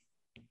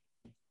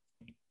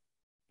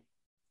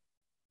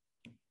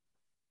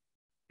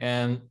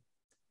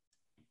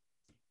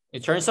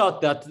it turns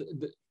out that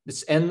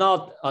this N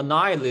naught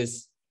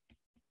annihilates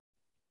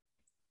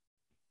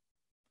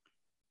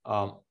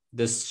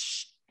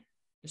this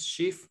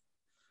sheaf.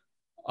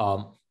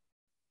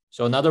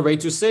 So another way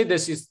to say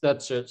this is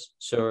that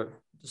so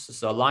this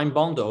is a line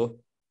bundle.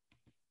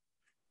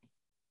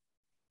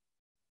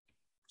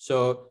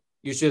 So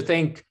you should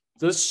think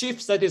this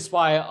sheaf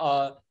satisfies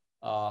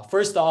a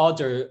first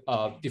order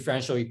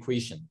differential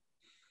equation.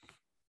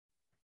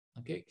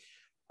 Okay.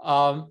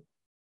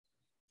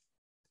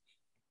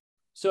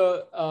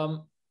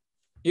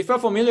 If you're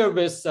familiar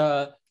with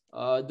the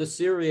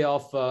theory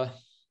of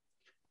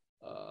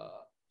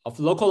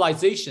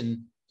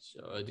localization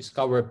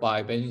discovered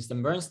by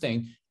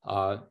Bennington-Bernstein,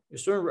 you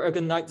should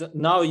recognize that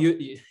now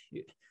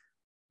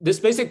this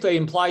basically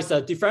implies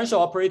that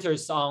differential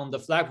operators on the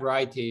flag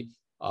variety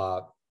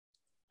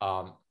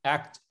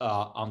act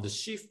on the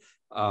sheaf.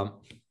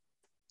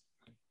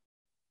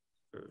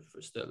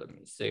 First, let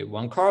me say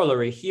one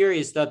corollary here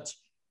is that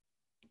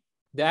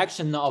the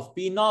action of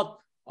B naught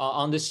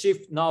on the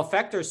sheaf now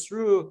factors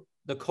through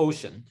the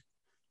quotient.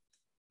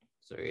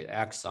 So it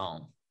acts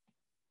on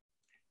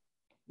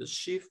the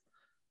sheaf.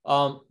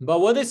 But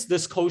what is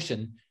this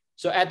quotient?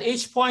 So at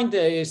each point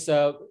there is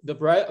the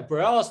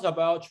Borel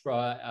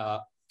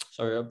subalgebra.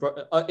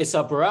 It's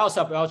a Borel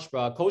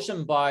subalgebra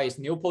quotient by its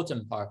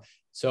nilpotent part.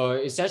 So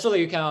essentially,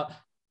 you can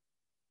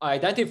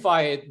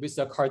identify it with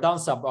the Cardan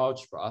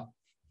subalgebra.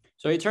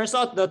 So it turns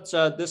out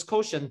that this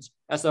quotient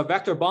as a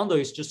vector bundle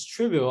is just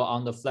trivial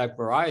on the flag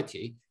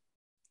variety.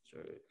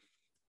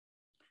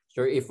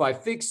 So if I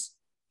fix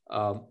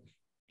a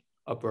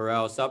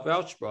Borel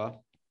subalgebra,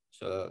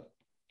 so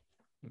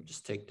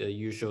just take the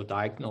usual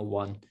diagonal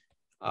one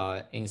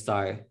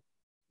inside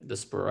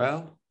this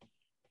Borel,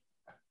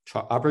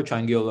 upper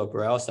triangular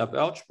Borel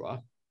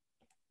subalgebra,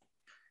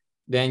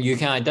 then you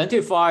can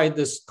identify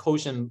this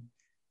quotient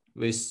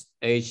with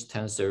H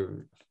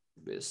tensor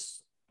with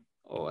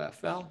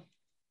OFL.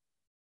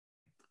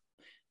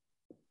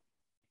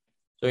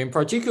 So in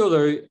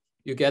particular,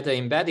 you get the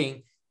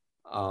embedding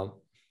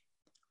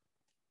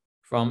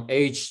from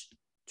H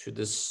to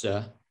this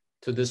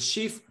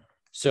sheaf.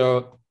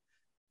 So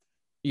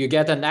you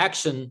get an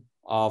action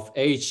of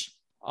H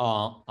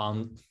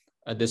on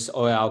this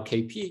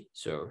OLKP.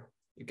 So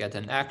you get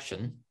an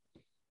action.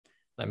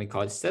 Let me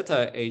call it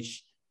theta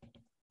H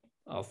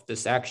of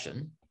this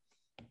action.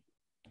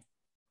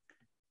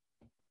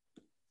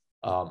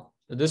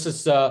 This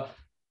is so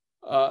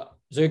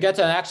you get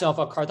an action of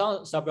a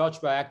Cardan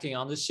subalgebra acting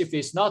on the sheaf.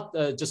 It's not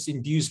just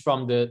induced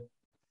from the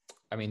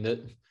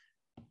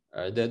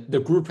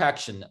group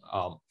action.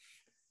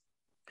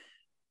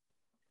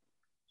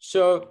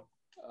 So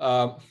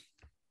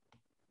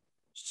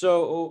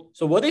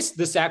what is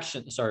this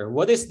action? Sorry,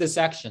 what is this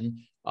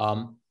action?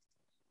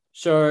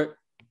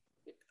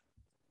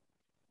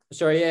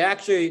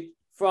 Actually,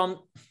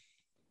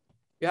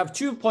 you have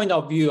 2 points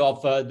of view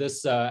of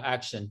this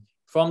action.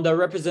 From the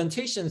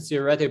representation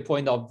theoretic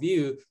point of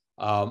view,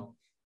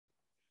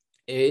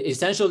 it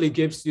essentially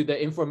gives you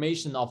the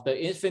information of the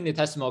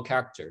infinitesimal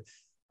character,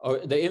 or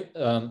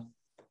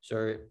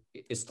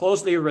it's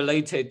closely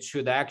related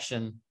to the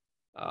action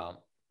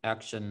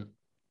action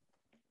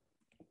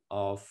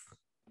of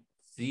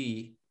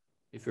Z.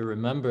 If you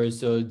remember,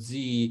 so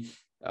Z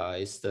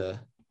is the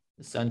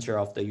center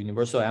of the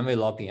universal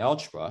enveloping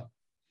algebra.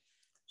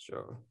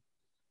 So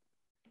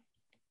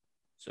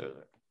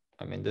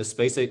I mean, this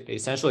basically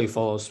essentially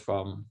follows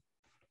from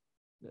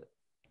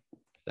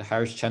the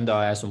Harris-Chandler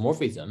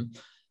isomorphism.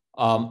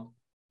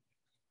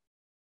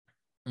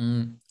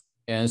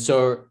 And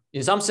so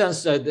in some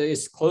sense,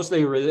 it's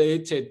closely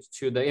related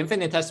to the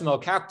infinitesimal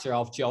character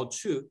of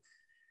GL2.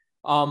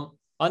 On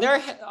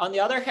the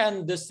other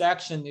hand, this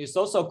action is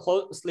also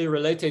closely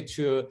related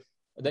to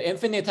the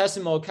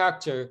infinitesimal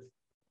character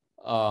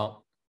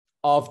of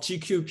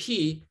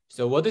GQP.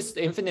 So what is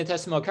the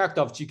infinitesimal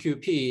character of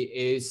GQP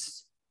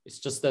is it's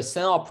just the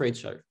Sen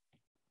operator.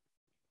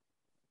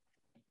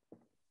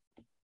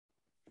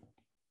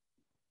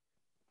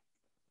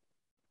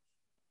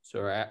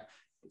 So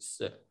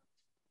it's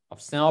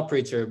of Sen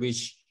operator,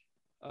 which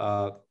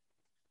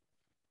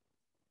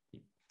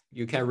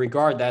you can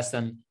regard as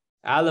an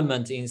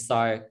element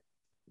inside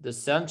the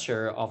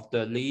center of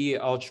the Lie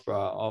algebra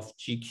of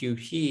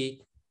GQP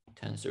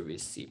tensor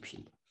with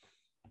CP.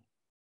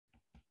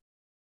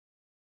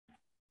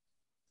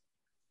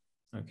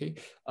 Okay,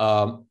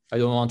 I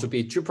don't want to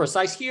be too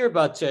precise here,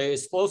 but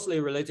it's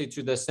closely related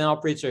to the Sen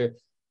operator.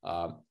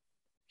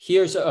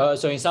 Here,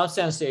 so in some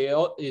sense,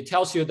 it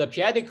tells you the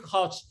p-adic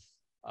Hodge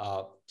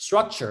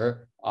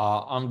structure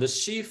on the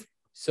sheaf.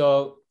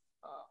 So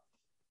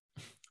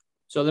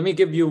let me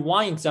give you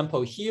one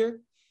example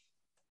here.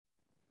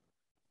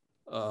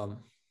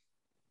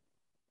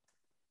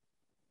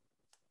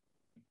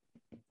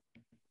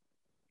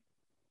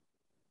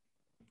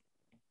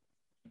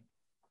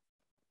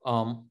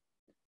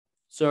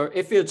 So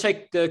if you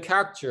take the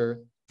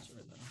character,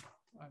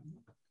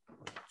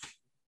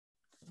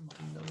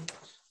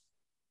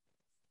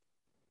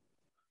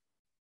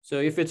 so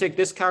if you take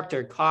this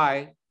character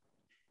chi,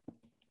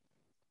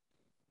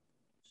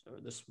 so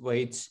this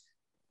weight,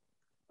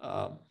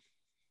 sorry,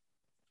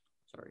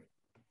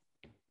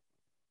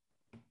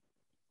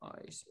 I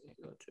is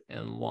equal to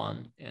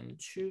n1,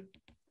 n2.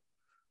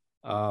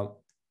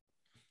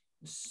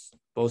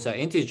 Both are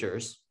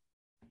integers,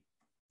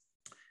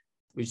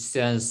 which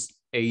sends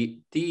a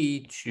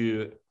d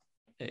to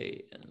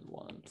a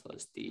n1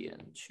 plus d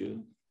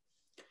n2.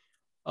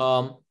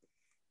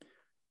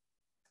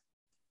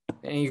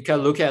 And you can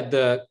look at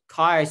the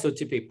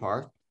chi-isotypic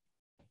part.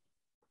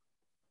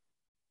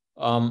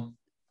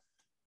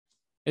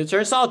 It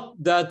turns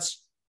out that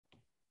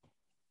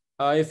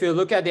if you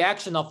look at the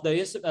action of the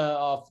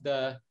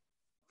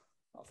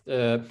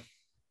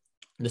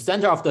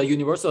center of the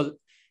universal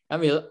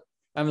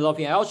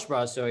enveloping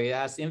algebra, so it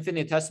has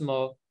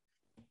infinitesimal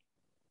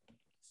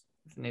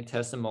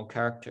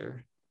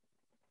character.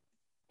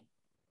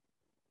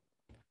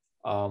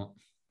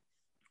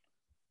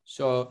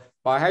 So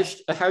by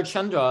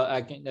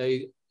Harris-Chandler,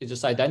 it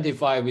just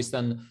identify with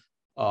an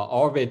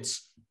orbit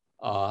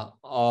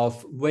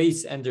of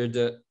weights under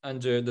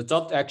the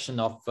dot action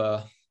of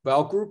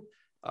Well group.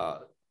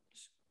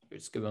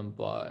 It's given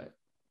by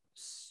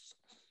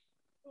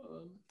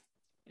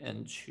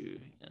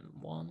n2,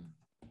 n1,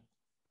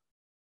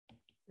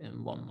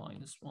 n1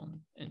 minus 1,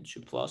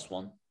 n2 plus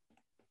 1.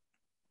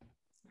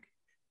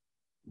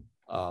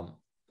 On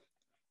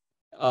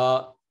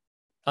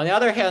the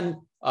other hand,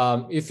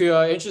 if you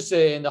are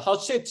interested in the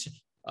Hodge state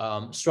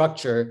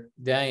structure,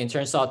 then it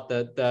turns out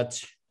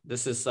that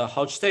this is a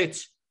Hodge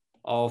state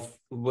of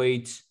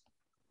weight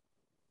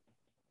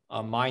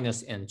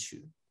minus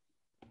n2.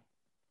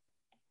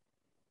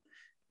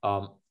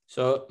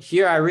 So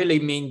here I really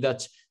mean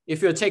that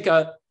if you take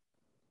a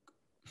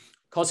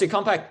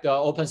quasi-compact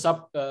open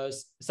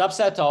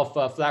subset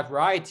of flag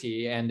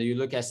variety and you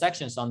look at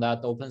sections on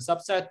that open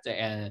subset,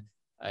 and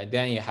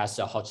then it has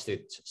a Hodge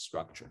state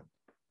structure.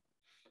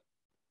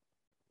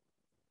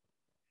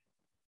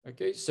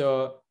 Okay,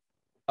 so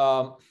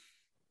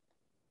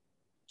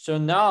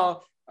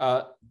now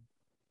let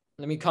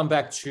me come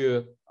back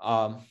to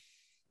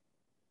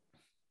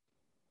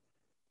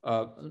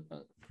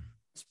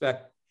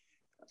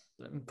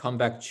let me come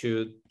back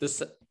to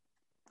this.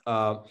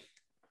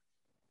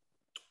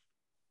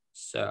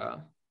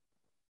 So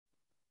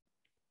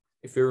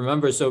if you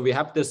remember, so we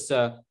have this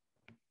LA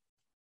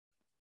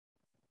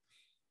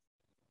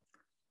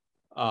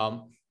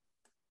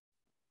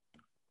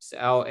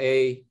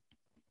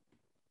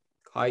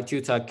chi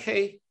theta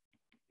k.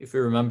 If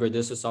you remember,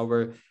 this is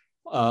our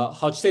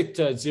Hodge state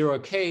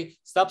 0k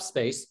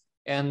subspace.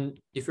 And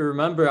if you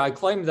remember, I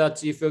claimed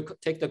that if you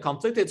take the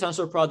completed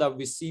tensor product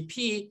with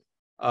CP,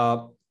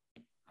 I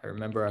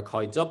remember I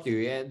call it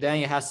W, and then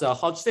it has a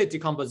Hodge state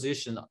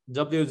decomposition,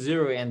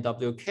 W0 and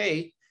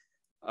WK.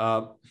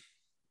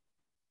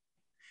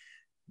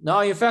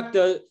 Now, in fact,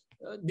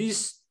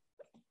 these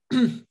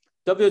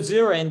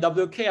W0 and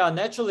WK are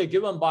naturally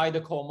given by the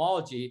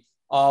cohomology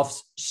of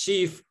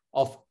sheaves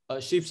of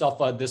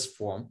this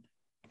form.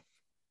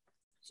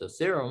 So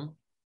theorem,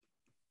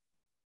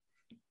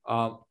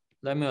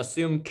 let me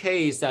assume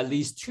K is at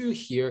least 2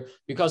 here,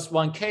 because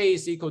when K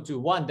is equal to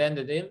 1, then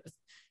the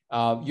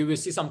you will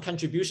see some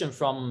contribution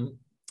from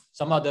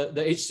some of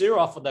the H0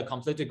 of the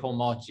completely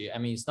cohomology. I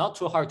mean, it's not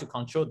too hard to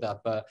control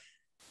that, but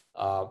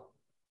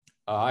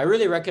I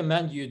really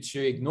recommend you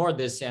to ignore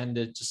this and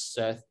just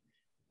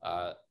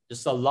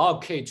allow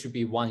K to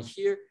be 1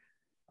 here.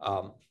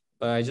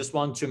 But I just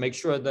want to make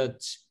sure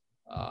that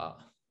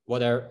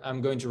what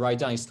I'm going to write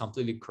down is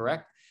completely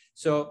correct.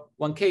 So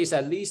 1K is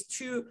at least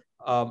 2.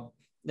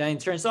 Then it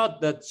turns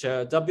out that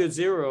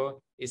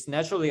W0 is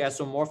naturally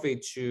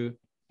isomorphic to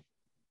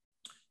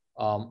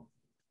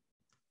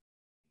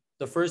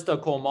the first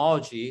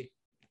cohomology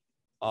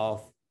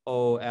of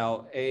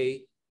OLA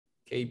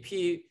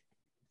KP,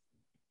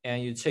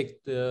 and you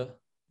take the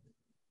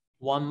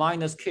 1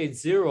 minus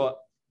K0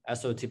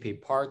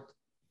 SOTP part,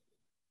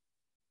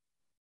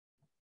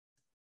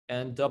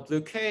 and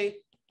WK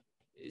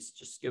is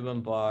just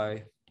given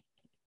by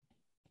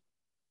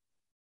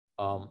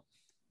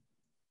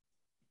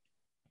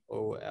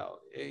OLA.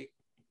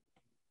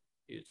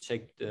 You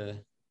take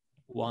the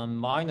 1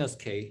 minus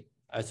K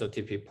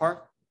SOTP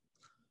part.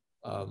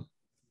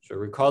 So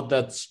recall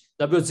that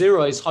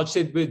W0 is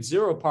Hodge-Tate with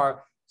 0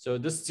 part. So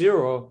this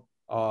 0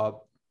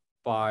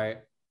 by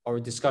our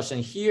discussion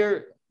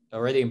here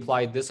already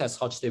implied this has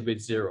Hodge-Tate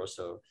with 0.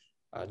 So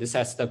this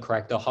has the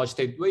correct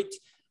Hodge-Tate weight.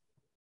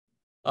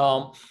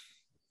 So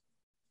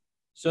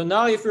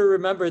now if you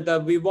remember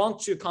that we want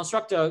to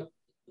construct an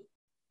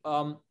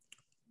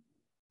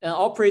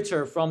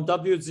operator from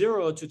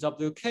W0 to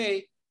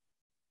WK,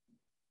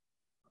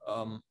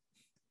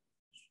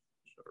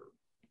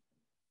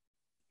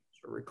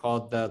 so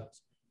recall that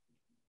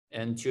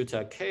n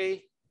tilde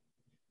K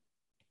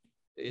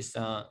is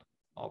an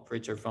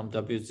operator from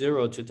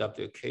W0 to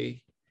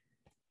WK.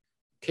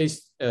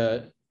 Case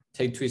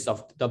take twist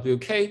of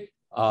WK.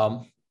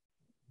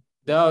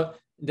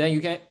 Then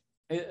you can,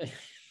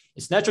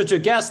 it's natural to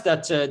guess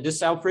that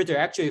this operator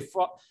actually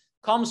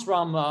comes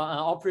from an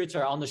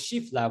operator on the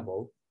sheaf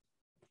level.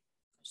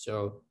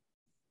 So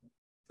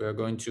we're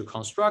going to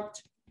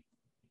construct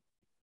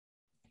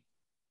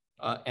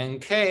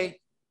NK,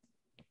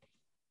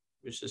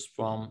 which is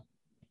from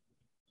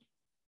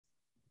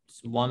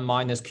 1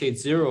 minus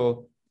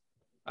K0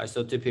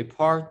 isotopy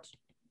part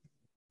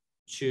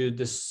to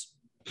this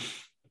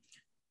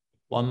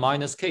 1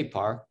 minus K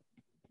part,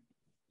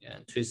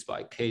 and twist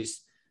by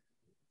case,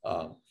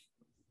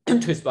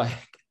 twist by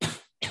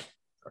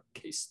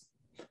case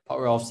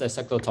power of the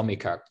cyclotomic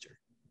character.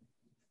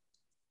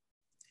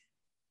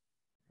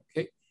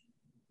 Okay,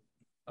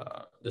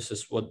 this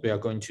is what we are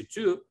going to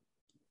do.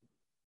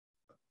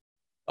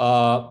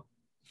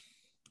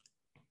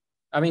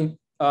 I mean,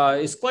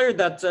 it's clear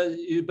that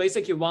you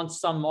basically want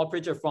some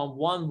operator from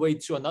one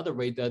weight to another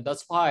weight.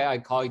 That's why I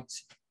call it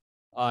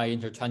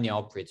intertwining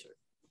operator.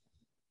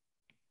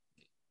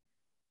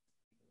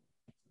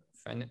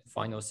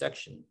 Final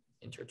section,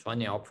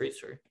 intertwining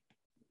operator.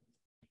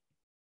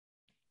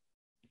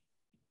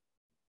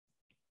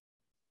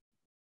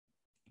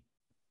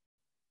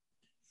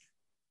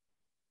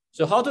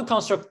 So how to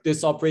construct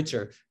this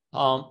operator?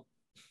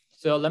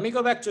 So let me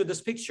go back to this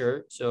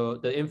picture. So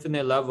the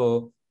infinite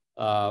level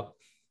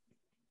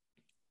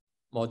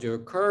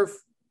modular curve,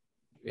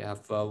 we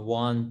have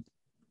one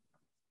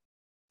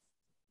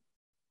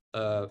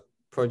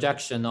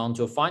projection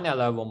onto a finite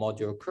level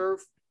modular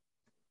curve,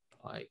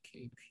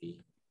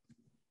 IKP,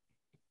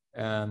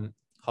 and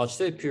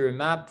Hodge-Tate period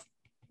map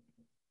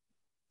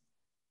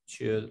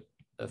to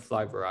the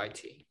fly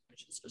variety,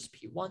 which is just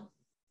P1.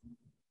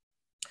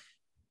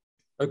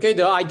 Okay,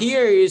 the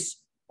idea is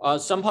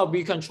somehow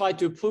we can try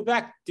to pull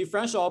back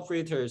differential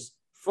operators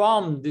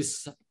from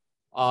this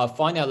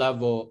finite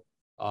level,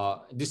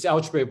 this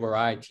algebraic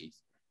varieties.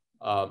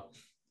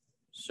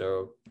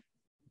 So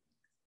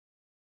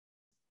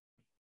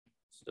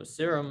the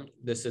theorem,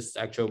 this is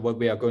actually what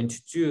we are going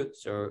to do.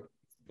 So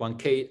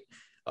 1K,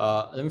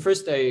 let me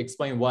first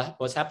explain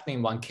what's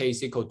happening when K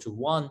is equal to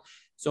 1.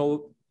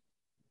 So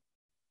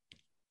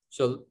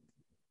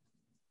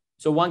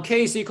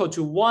 1K is equal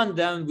to 1,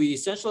 then we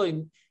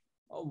essentially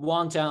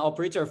want an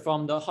operator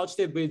from the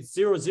Hodge-Tate with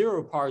 0,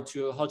 0 part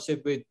to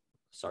Hodge-Tate with,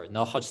 sorry,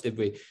 not Hodge-Tate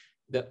with,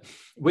 the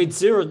weight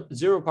 0,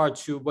 0 part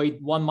to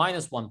weight 1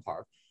 minus 1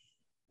 part.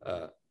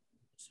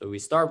 So we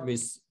start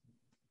with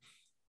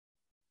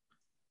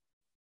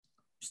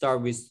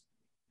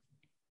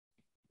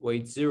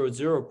weight 0,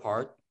 0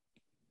 part.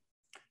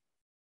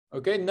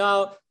 Okay,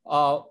 now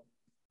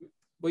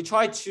we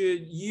try to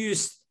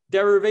use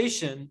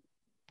derivation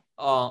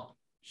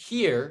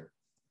here.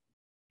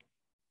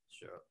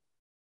 So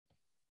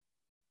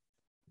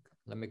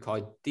let me call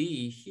it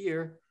D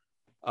here.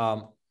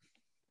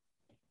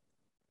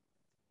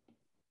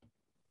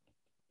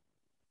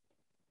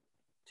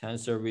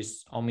 Tensor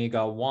with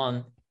omega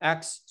 1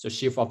 x, so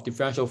sheaf of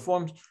differential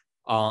forms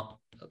on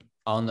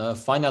the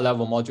finite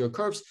level modular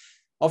curves.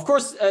 Of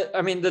course,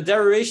 I mean the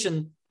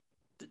derivation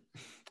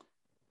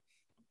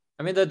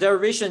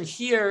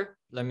here,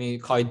 let me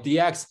call it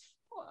dx.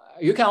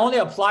 You can only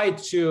apply it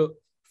to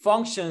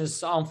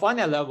functions on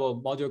finite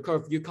level modular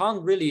curve. You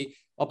can't really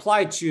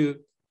apply it to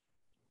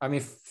I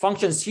mean,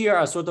 functions here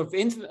are sort of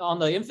on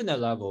the infinite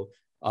level.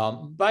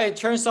 But it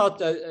turns out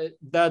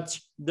that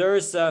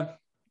there's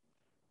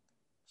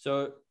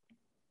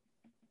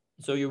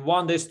so you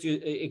want this to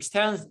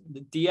extend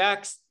the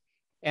dx,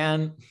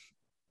 and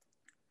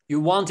you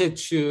want it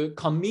to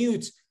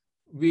commute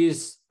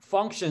with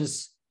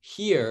functions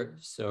here.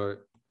 So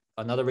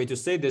another way to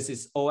say this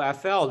is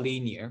OFL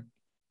linear.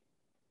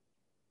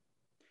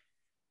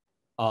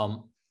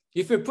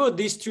 If you put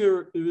these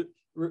two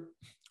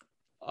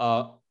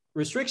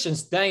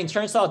restrictions, then it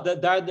turns out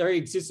that there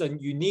exists a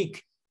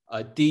unique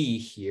D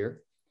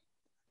here.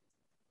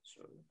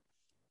 So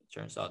it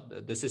turns out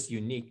that this is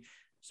unique.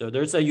 So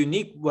there's a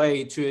unique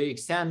way to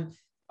extend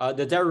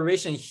the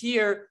derivation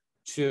here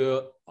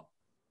to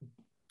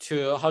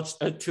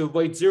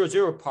weight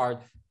 0,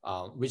 part,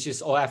 which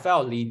is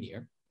OFL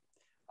linear.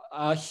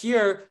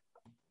 Here,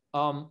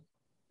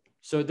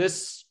 so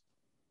this,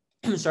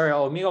 sorry,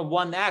 omega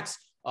 1x,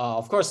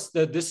 of course,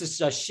 this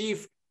is a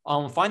sheaf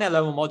on finite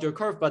level modular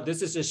curve, but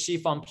this is a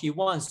sheaf on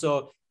P1.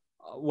 So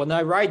when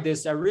I write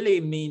this, I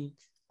really mean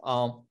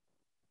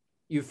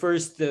you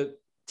first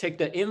take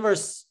the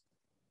inverse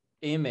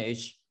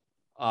image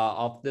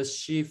of this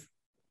sheaf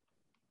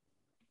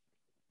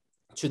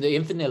to the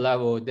infinite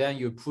level, then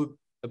you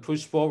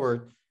push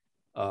forward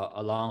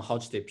along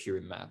Hodge-Day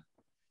period map.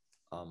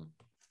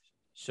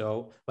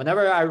 So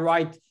whenever I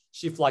write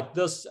sheaf like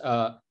this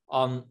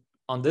on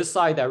this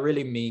side, I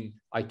really mean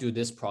I do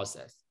this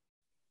process.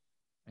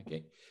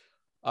 Okay.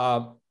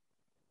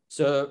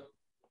 So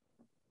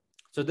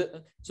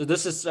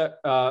this is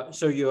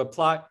so you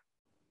apply.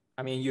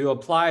 I mean, you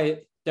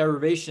apply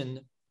derivation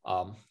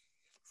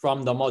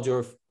from the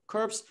modular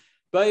curves.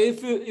 But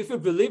if you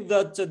believe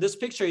that this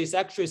picture is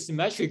actually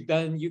symmetric,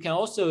 then you can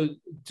also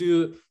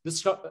do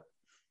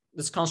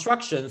this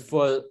construction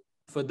for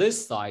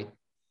this side.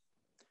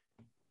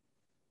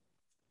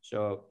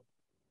 So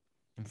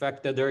in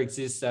fact, there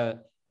exists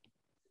a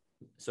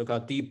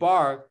so-called D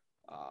bar,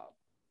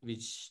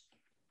 which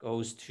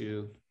goes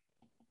to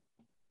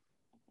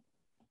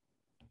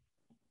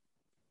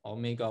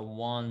omega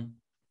 1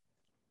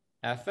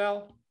 FL.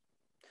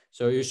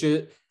 So you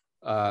should,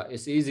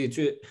 it's easy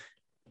to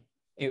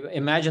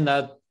imagine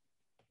that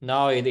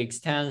now it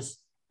extends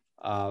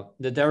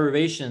the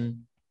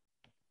derivation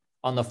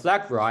on the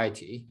flat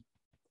variety.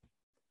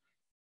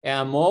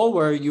 And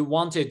moreover, you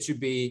want it to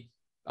be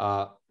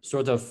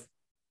sort of,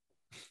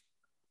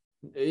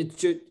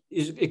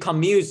 it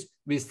commutes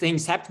with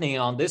things happening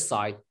on this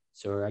side.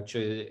 So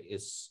actually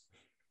it's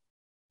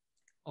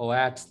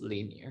OX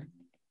linear.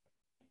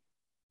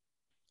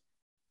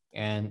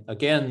 And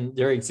again,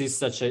 there exists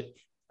such a,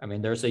 I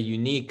mean, there's a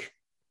unique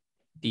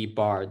D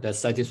bar that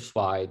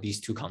satisfies these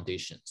two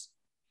conditions.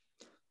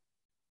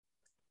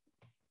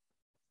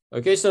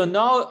 Okay, so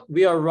now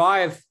we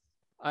arrive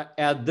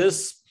at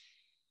this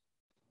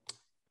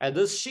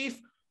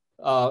sheaf.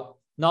 Now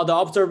the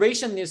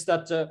observation is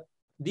that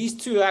these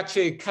two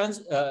actually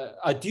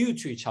are due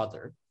to each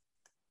other.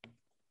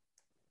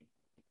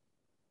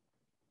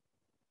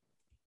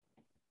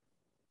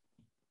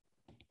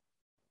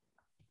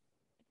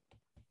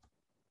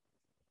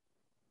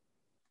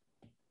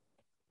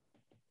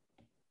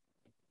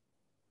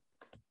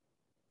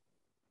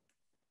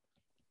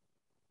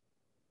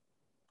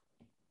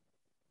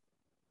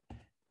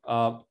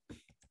 So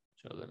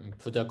let me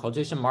put a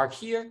quotation mark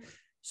here.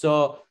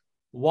 So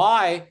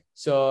why?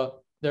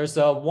 So there's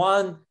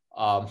one,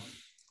 I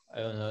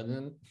don't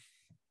know,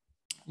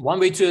 one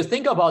way to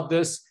think about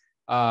this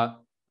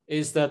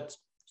is that,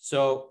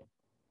 so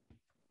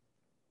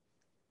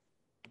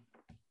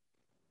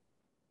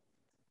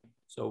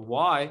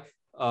why?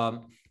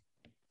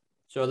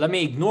 So let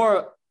me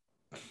ignore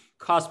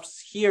cusps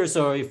here.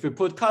 So if you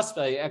put cusp,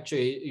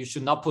 actually you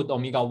should not put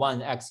omega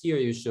 1 x here.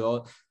 You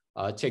should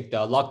take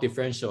the log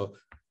differential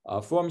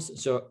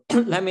forms. So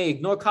let me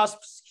ignore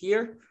cusps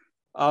here.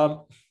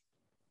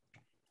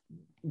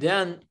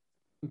 Then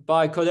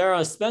by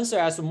Codera-Spencer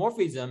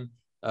isomorphism,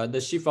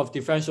 the sheaf of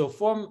differential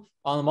form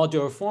on the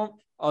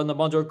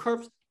modular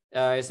curve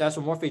is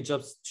isomorphic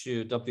just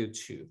to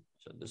W2.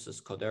 So this is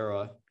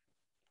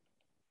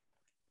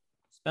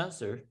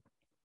Codera-Spencer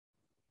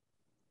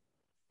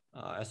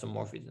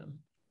isomorphism.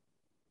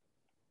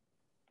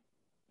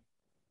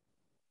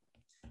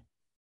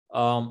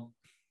 On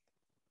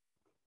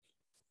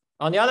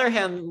the other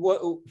hand,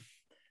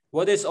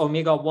 what is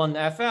omega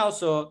 1 FL?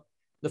 So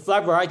the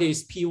flat variety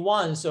is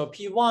P1. So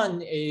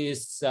P1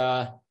 is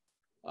the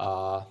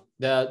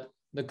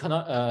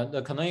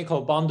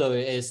canonical bundle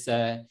is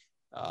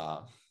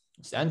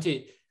it's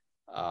anti.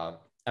 I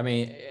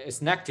mean,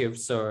 it's negative,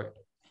 so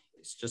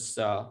it's just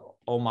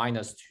O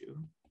minus 2.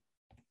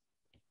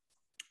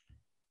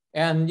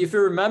 And if you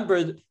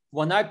remember,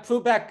 when I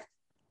put back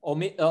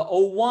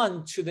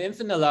O1 to the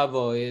infinite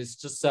level is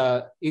just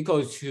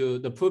equal to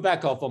the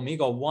pullback of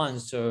omega 1.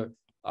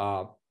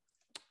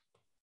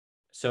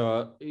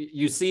 So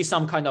you see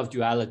some kind of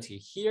duality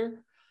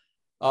here.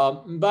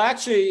 But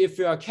actually, if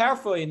you are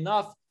careful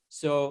enough,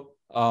 so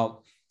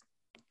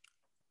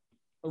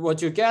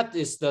what you get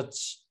is that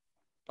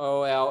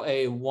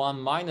OLA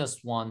 1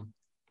 minus 1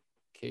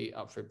 K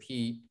after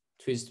P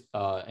twist,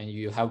 and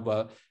you have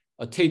a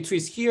Tate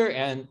twist here.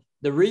 And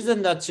the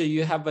reason that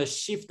you have a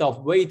shift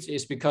of weight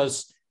is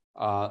because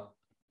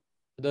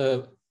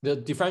the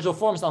differential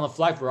forms on the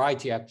flat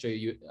variety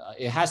actually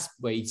it has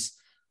weights,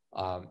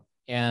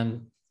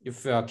 and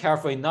if you are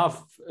careful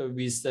enough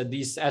with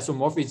this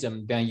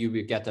isomorphism, then you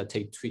will get a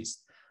Tate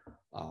twist.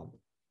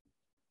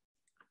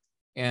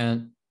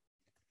 And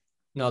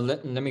now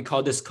let me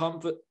call this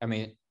I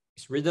mean,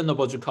 it's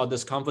reasonable to call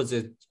this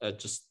composite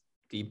just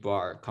D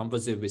bar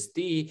composite with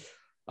D,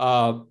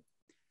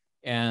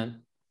 and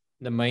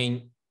the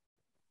main,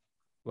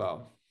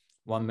 well,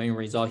 one main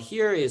result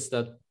here is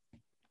that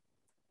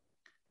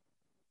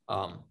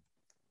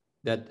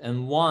that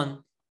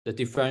N1 the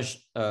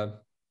differential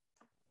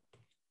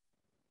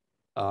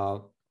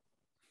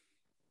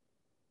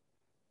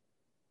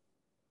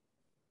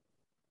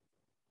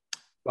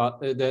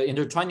but the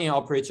intertwining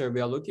operator we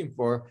are looking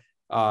for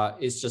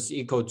is just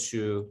equal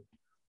to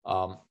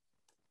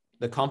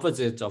the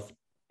composite of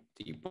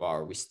D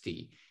bar with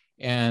D.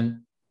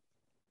 And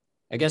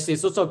I guess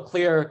it's also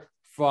clear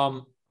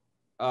from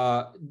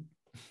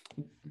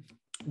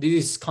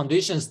these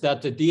conditions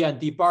that the D and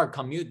D bar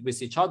commute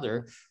with each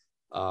other.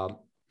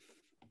 So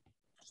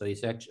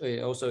it's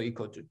actually also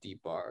equal to D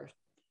bar.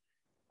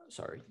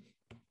 Sorry,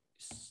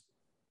 it's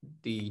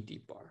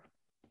D bar.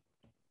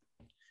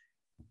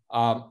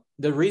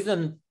 The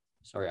reason,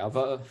 sorry,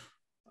 I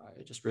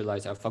just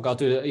realized I forgot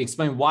to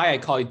explain why I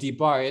call it D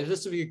bar.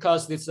 This is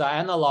because it's an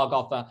analog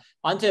of an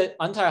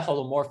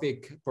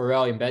anti-holomorphic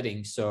Borel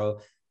embedding. So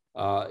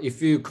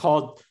if you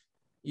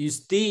use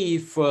D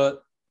for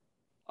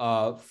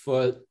I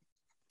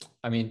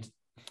mean,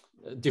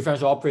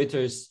 differential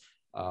operators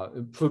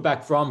put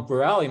back from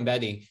Borel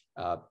embedding,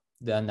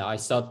 then I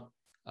thought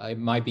it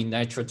might be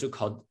natural to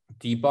call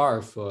D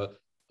bar for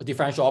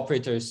differential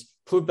operators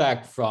put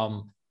back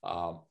from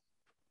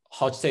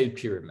Hodge-Tate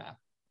period map.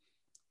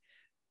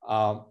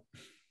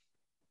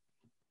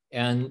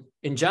 And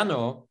in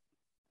general,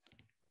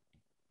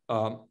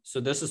 so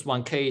this is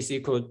when K is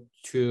equal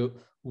to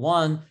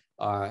 1.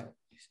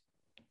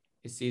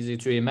 It's easy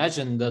to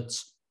imagine that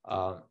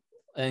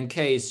Nk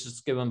is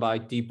just given by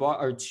D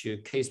bar to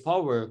K's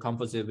power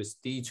composite with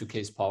D to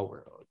K's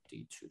power, or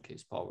D to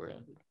K's power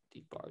and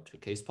D bar to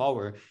K's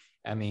power.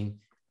 I mean,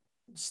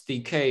 it's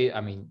dk,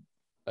 I mean,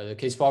 the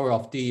K's power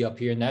of D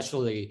appear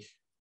naturally.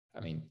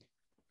 I mean,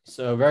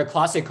 so very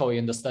classical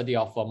in the study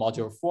of a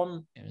modular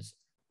form. It's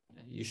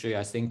usually,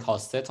 I think,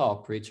 called theta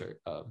operator,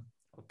 or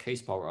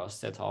K's power of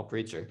theta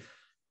operator.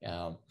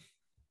 I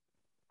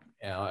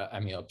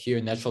mean,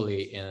 appear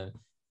naturally in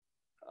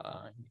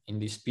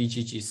this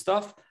BGG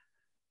stuff.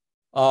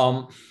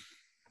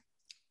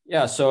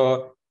 Yeah,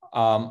 so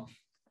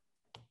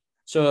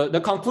so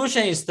the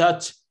conclusion is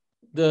that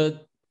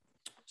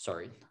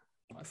sorry,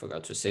 I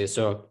forgot to say,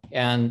 so,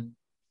 and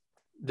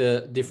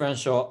the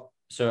differential,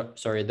 so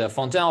sorry, the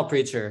Fontaine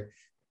operator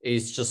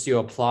is just you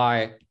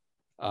apply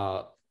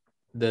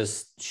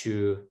this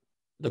to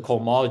the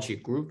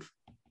cohomology group.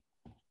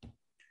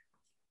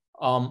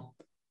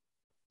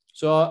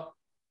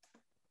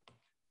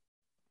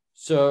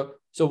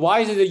 So why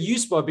is it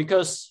useful?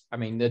 Because I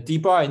mean, the D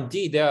bar and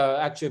D, they are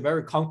actually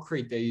very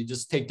concrete. That you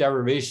just take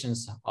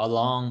derivations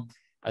along,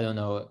 I don't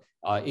know,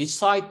 each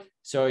side.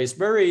 So it's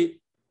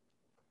very,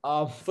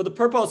 for the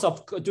purpose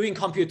of doing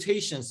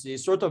computations,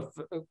 it's sort of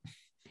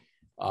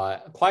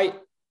quite,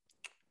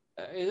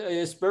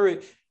 it's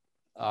very,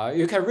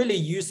 you can really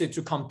use it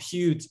to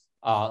compute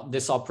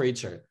this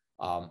operator.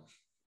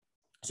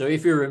 So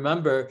if you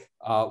remember,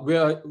 we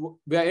are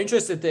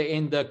interested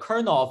in the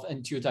kernel of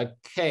n tilde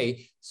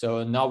k.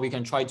 So now we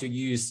can try to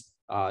use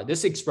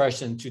this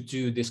expression to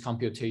do these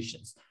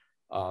computations.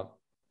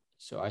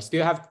 So I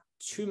still have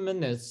 2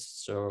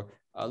 minutes. So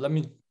let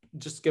me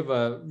just give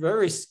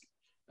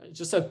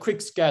just a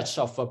quick sketch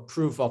of a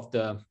proof of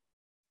the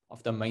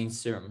main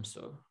theorem.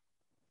 So,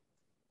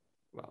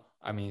 well,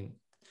 I mean,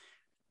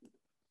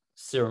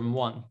 theorem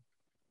 1.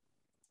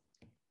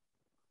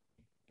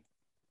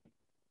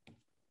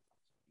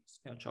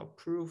 Sketch out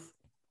proof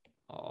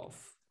of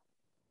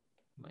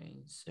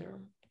main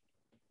theorem.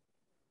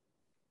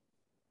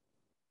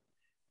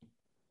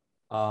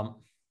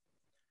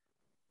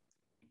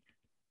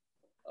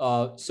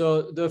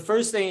 So the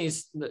first thing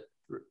is that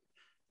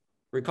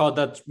recall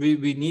that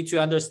we need to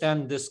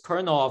understand this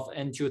kernel of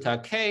n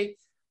tilde k.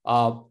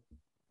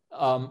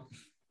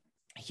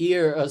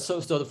 Here, so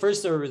the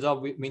first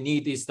result we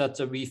need is that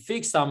we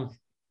fix some,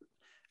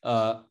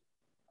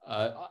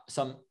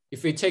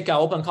 if we take an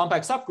open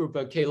compact subgroup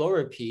of k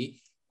lower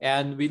p,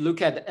 and we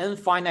look at n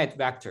finite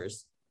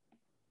vectors.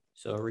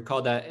 So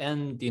recall that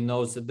n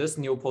denotes this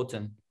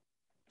nilpotent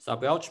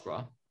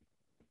subalgebra.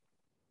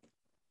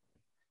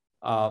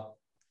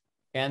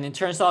 And it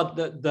turns out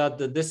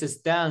that this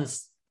is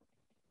dense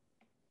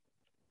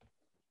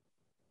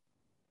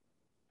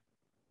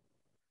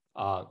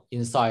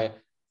inside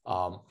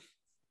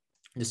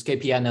this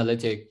KP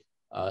analytic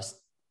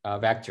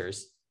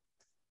vectors.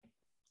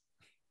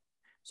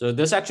 So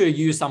this actually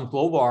use some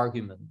global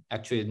argument.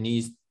 Actually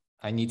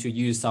I need to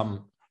use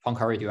some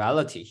Poincare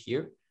duality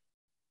here.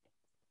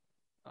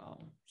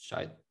 So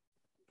I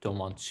don't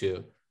want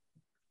to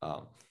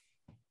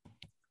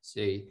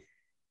say.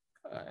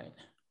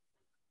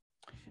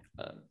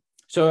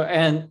 So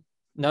and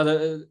now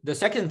the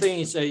second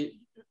thing is we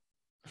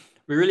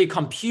really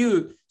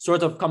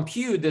sort of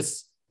compute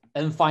this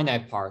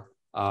infinite part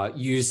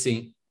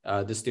using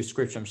this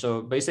description.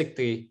 So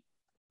basically,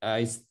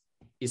 it's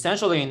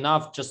essentially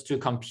enough just to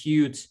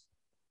compute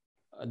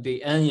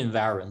the n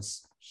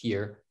invariance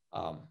here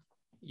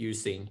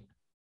using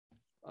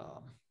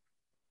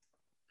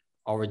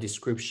our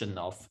description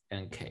of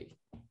nk.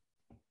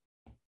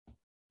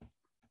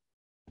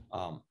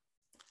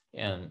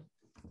 And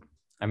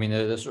I mean,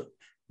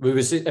 we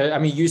will see. I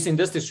mean, using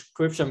this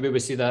description, we will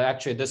see that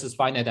actually this is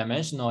finite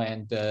dimensional,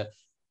 and the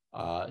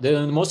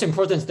most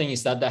important thing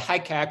is that the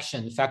Hecke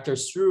action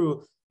factors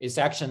through its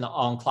action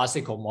on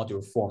classical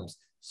modular forms.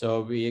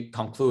 So we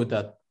conclude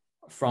that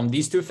from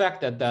these two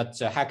facts that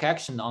Hecke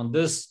action on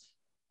this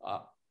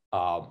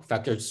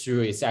factors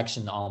through its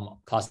action on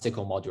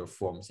classical modular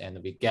forms, and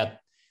we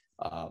get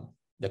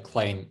the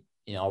claim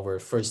in our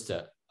first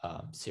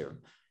theorem.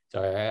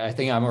 So I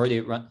think I'm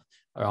already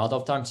out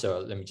of time, so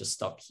let me just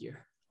stop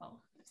here.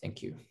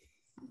 Thank you.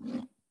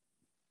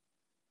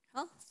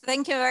 Well,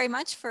 thank you very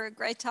much for a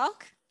great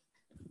talk.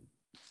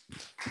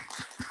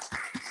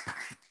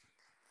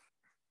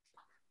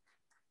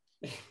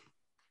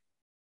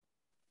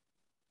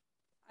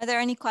 Are there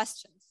any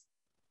questions?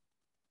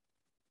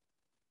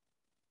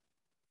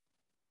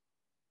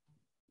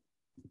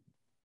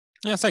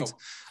 Yeah, thanks.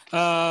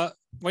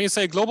 When you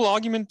say global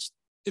argument,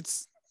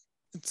 it's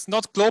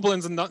not global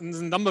in the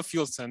number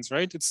field sense,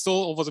 right? It's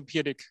still over the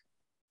p-adic.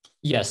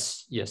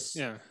 Yes, yes.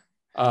 Yeah.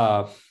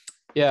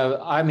 Yeah,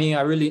 I mean,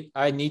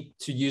 I need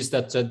to use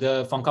that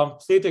from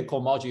completed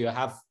cohomology, you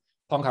have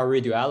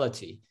Poincare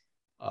duality.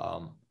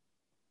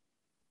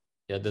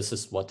 Yeah, this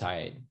is what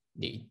I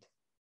need.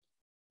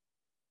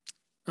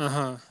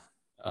 Uh-huh.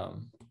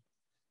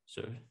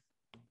 So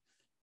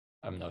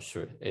I'm not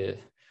sure.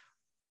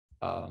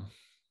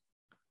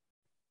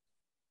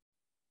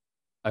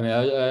 I mean,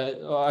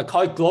 I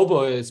call it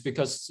global is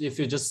because if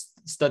you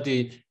just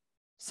study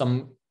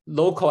some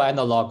local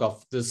analog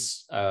of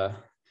this,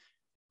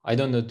 I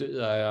don't know,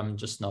 I'm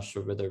just not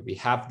sure whether we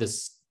have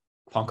this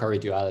Poincare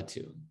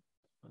duality.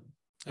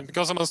 And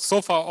because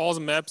so far all the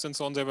maps and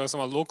so on, they were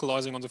somehow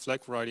localizing on the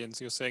flag variety, and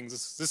so you're saying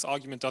this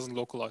argument doesn't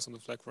localize on the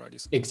flag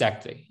varieties.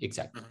 Exactly.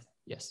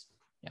 Yes.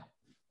 Yeah.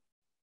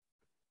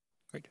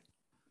 Great.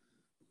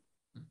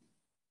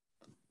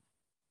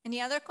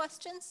 Any other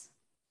questions?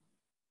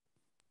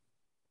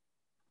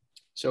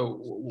 So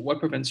what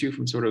prevents you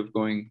from sort of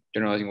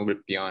generalizing a little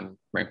bit beyond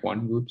rank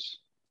 1 groups?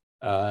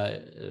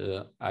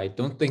 I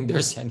don't think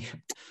there's any.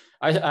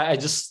 I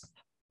just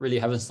really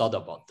haven't thought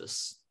about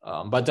this,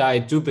 but I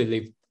do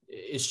believe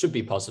it should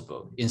be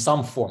possible in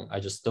some form. I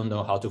just don't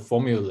know how to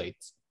formulate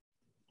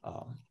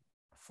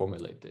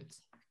it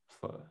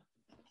for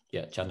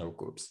general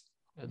groups.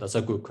 That's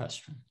a good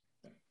question.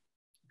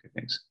 Okay,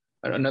 thanks.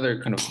 Another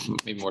kind of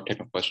maybe more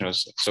technical question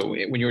was, so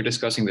when you were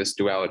discussing this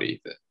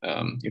duality,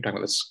 you're talking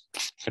about this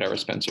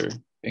Cadaver-Spencer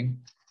thing.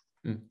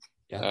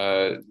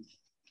 Yeah.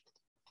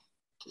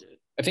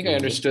 I think I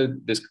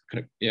understood this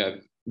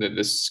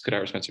this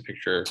Cadaver-Spencer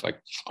picture like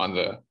on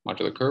the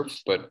modular curve,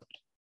 but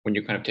when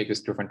you kind of take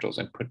this differentials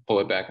and pull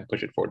it back and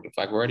push it forward to the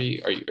flag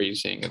variety, are you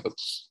saying it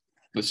looks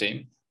the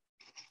same?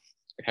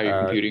 How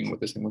you're computing what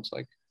this thing looks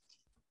like?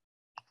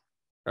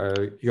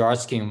 You're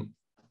asking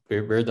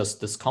where does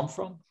this come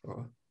from?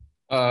 Or?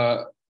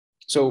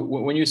 So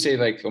when you say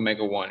like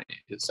omega 1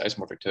 is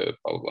isomorphic to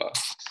blah, blah, blah,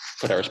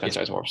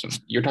 Cadaver-Spencer isomorphism,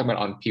 you're talking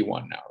about on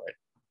P1 now, right?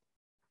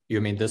 You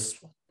mean this?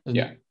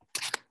 Yeah.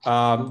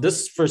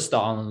 This first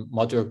on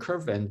modular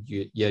curve, and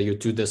you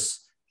do this.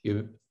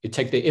 You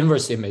take the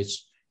inverse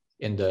image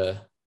to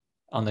the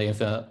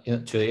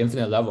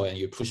infinite level, and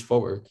you push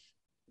forward.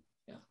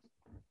 Yeah.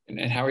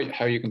 And how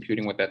are you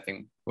computing what that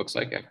thing looks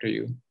like after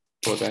you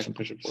pull it back and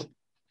push it forward?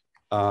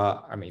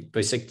 I mean,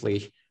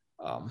 basically.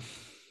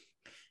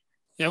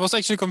 Yeah, I was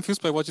actually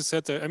confused by what you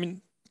said there. I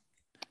mean,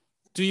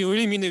 do you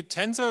really mean the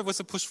tensor with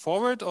the push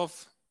forward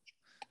of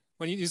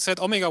when you said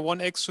omega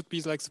 1x should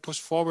be like the push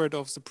forward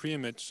of the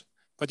pre-image,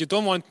 but you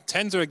don't want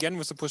tensor again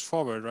with the push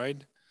forward,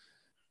 right?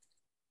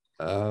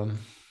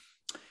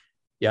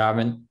 Yeah, I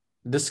mean,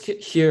 this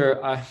here,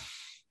 I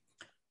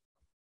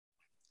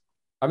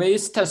mean,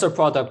 it's tensor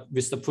product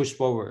with the push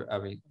forward. I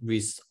mean,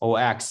 with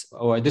OX,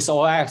 or this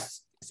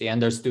OX is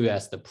understood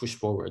as the push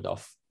forward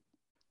of.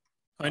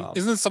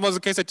 Isn't it somehow the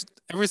case that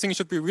everything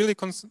should be really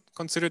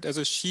considered as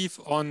a sheaf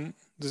on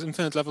this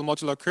infinite level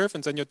modular curve,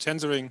 and then you're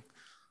tensoring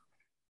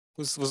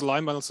with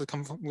line bundles that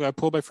come from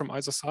pullback from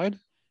either side?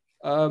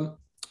 I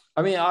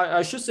mean,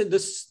 I should say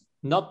this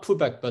not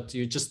pullback, but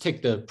you just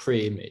take the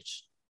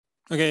pre-image.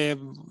 Okay.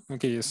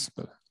 Yes.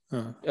 But,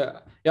 yeah.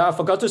 I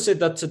forgot to say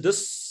that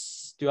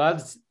this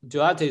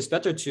duality is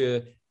better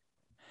to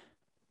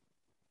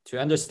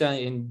understand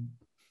in,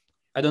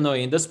 I don't know,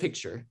 in this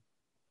picture.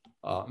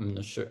 I'm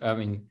not sure. I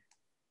mean,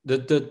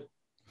 the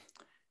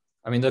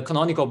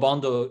canonical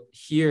bundle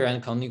here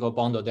and canonical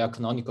bundle, they are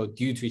canonical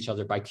due to each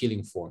other by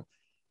Killing form.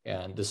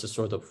 And this is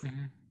sort of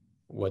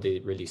what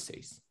it really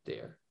says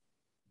there.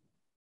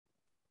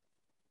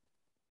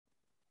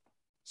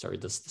 Sorry,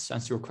 does this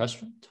answer your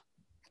question?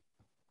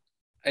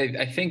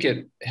 I think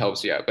it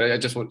helps, yeah. But I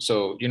just want,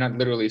 so you're not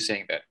literally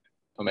saying that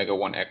omega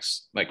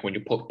 1x, like when you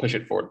push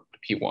it forward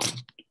to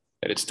P1,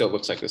 that it still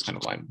looks like this kind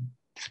of line.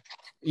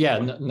 Yeah,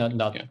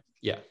 not Yeah.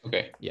 Yeah.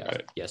 Okay. Yeah. Got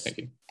it. Yes. Thank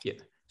you. Yeah.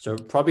 So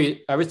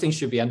probably everything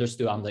should be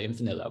understood on the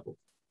infinite level.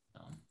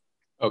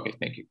 Okay.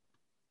 Thank you.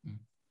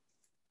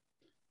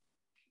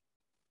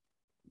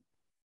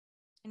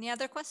 Any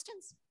other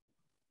questions?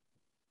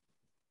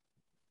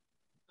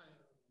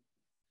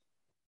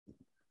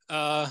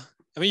 I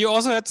mean, you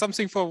also had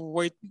something for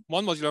weight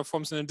one modular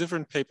forms in a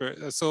different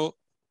paper. So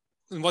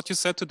in what you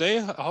said today,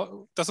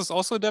 how, does this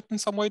also adapt in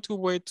some way to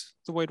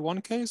the weight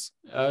one case?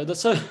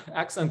 That's an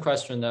excellent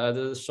question.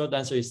 The short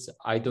answer is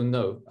I don't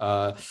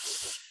know.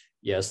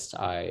 Yes,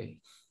 I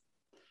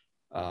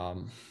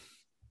don't.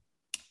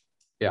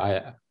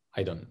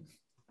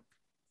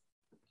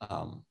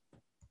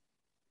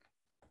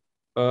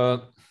 I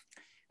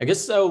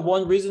guess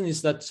one reason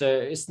is that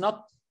it's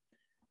not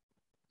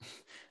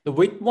the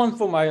weight one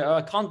form.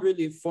 I can't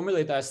really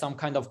formulate as some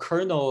kind of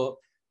kernel.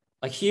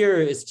 Like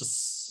here, it's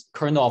just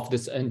kernel of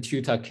this n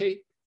theta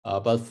k.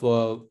 But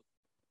for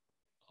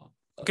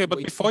okay, but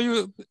before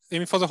you, I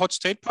mean, for the hot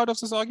state part of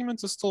this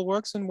argument, this still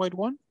works in weight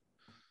one.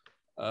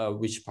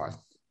 Which part?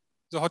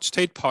 The hot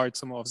state part,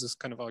 some of this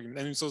kind of argument.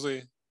 I mean, so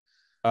the.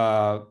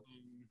 I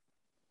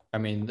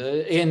mean,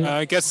 in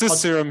I guess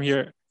this theorem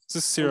here.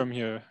 This theorem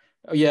here.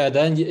 Yeah,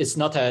 then it's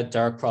not a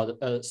direct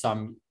product.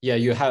 Yeah,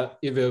 you have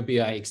it will be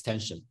an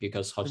extension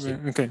because hot state.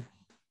 Okay.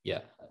 Yeah.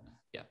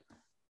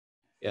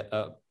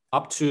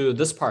 Up to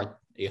this part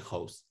it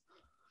holds.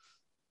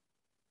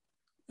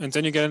 And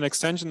then you get an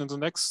extension in the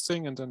next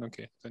thing, and then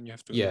okay, then you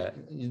have to. Yeah,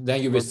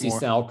 then you will see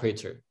an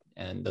operator,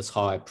 and that's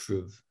how I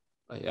prove.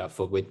 Yeah,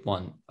 for weight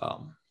one,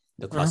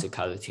 the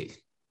classicality.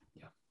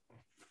 Yeah.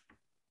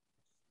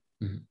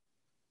 Mm-hmm.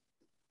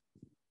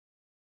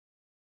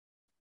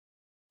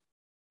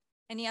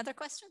 Any other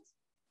questions?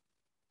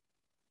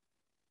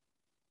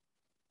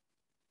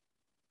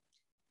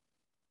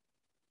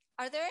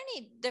 Are there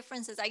any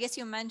differences? I guess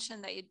you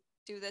mentioned that you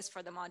do this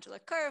for the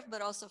modular curve,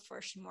 but also for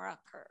Shimura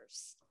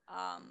curves.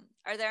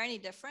 Are there any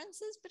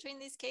differences between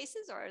these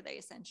cases, or are they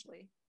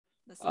essentially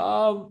the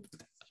same?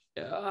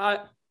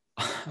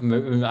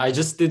 I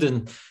just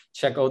didn't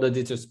check all the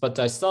details, but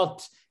I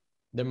thought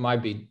there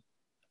might be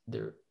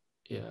there.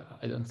 Yeah,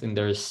 I don't think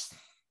there's.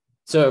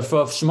 So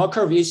for Shimura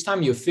curve, each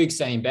time you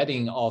fix an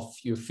embedding of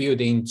your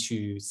field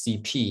into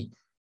CP,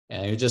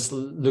 and you just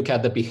look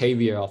at the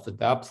behavior of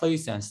that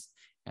place, and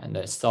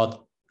I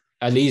thought,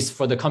 at least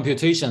for the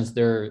computations,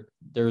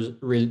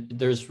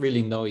 there's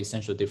really no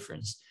essential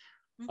difference.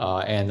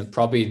 And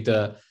probably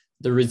the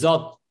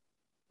result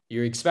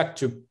you expect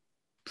to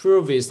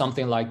prove is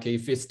something like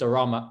if it's the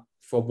ROM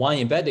for one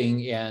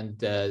embedding, and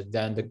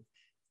then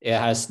it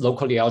has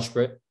locally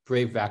algebraic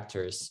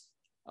vectors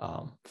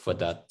for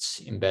that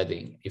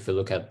embedding. If you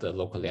look at the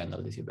locally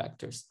analytic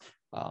vectors,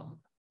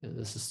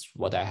 this is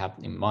what I have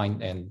in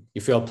mind. And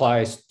if you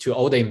apply to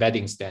all the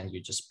embeddings, then you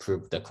just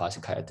prove the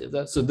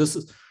classicality. So this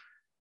is,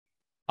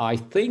 I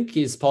think,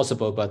 is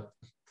possible, but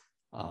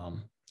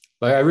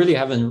I really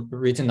haven't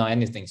written on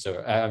anything,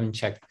 so I haven't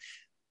checked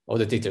all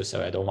the details,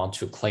 so I don't want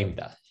to claim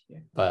that.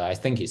 But I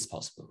think it's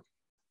possible.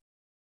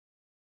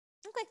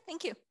 Okay,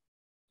 thank you.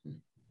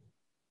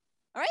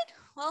 All right,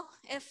 well,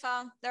 if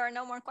there are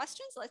no more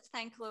questions, let's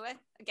thank Lue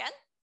again.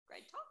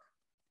 Great talk.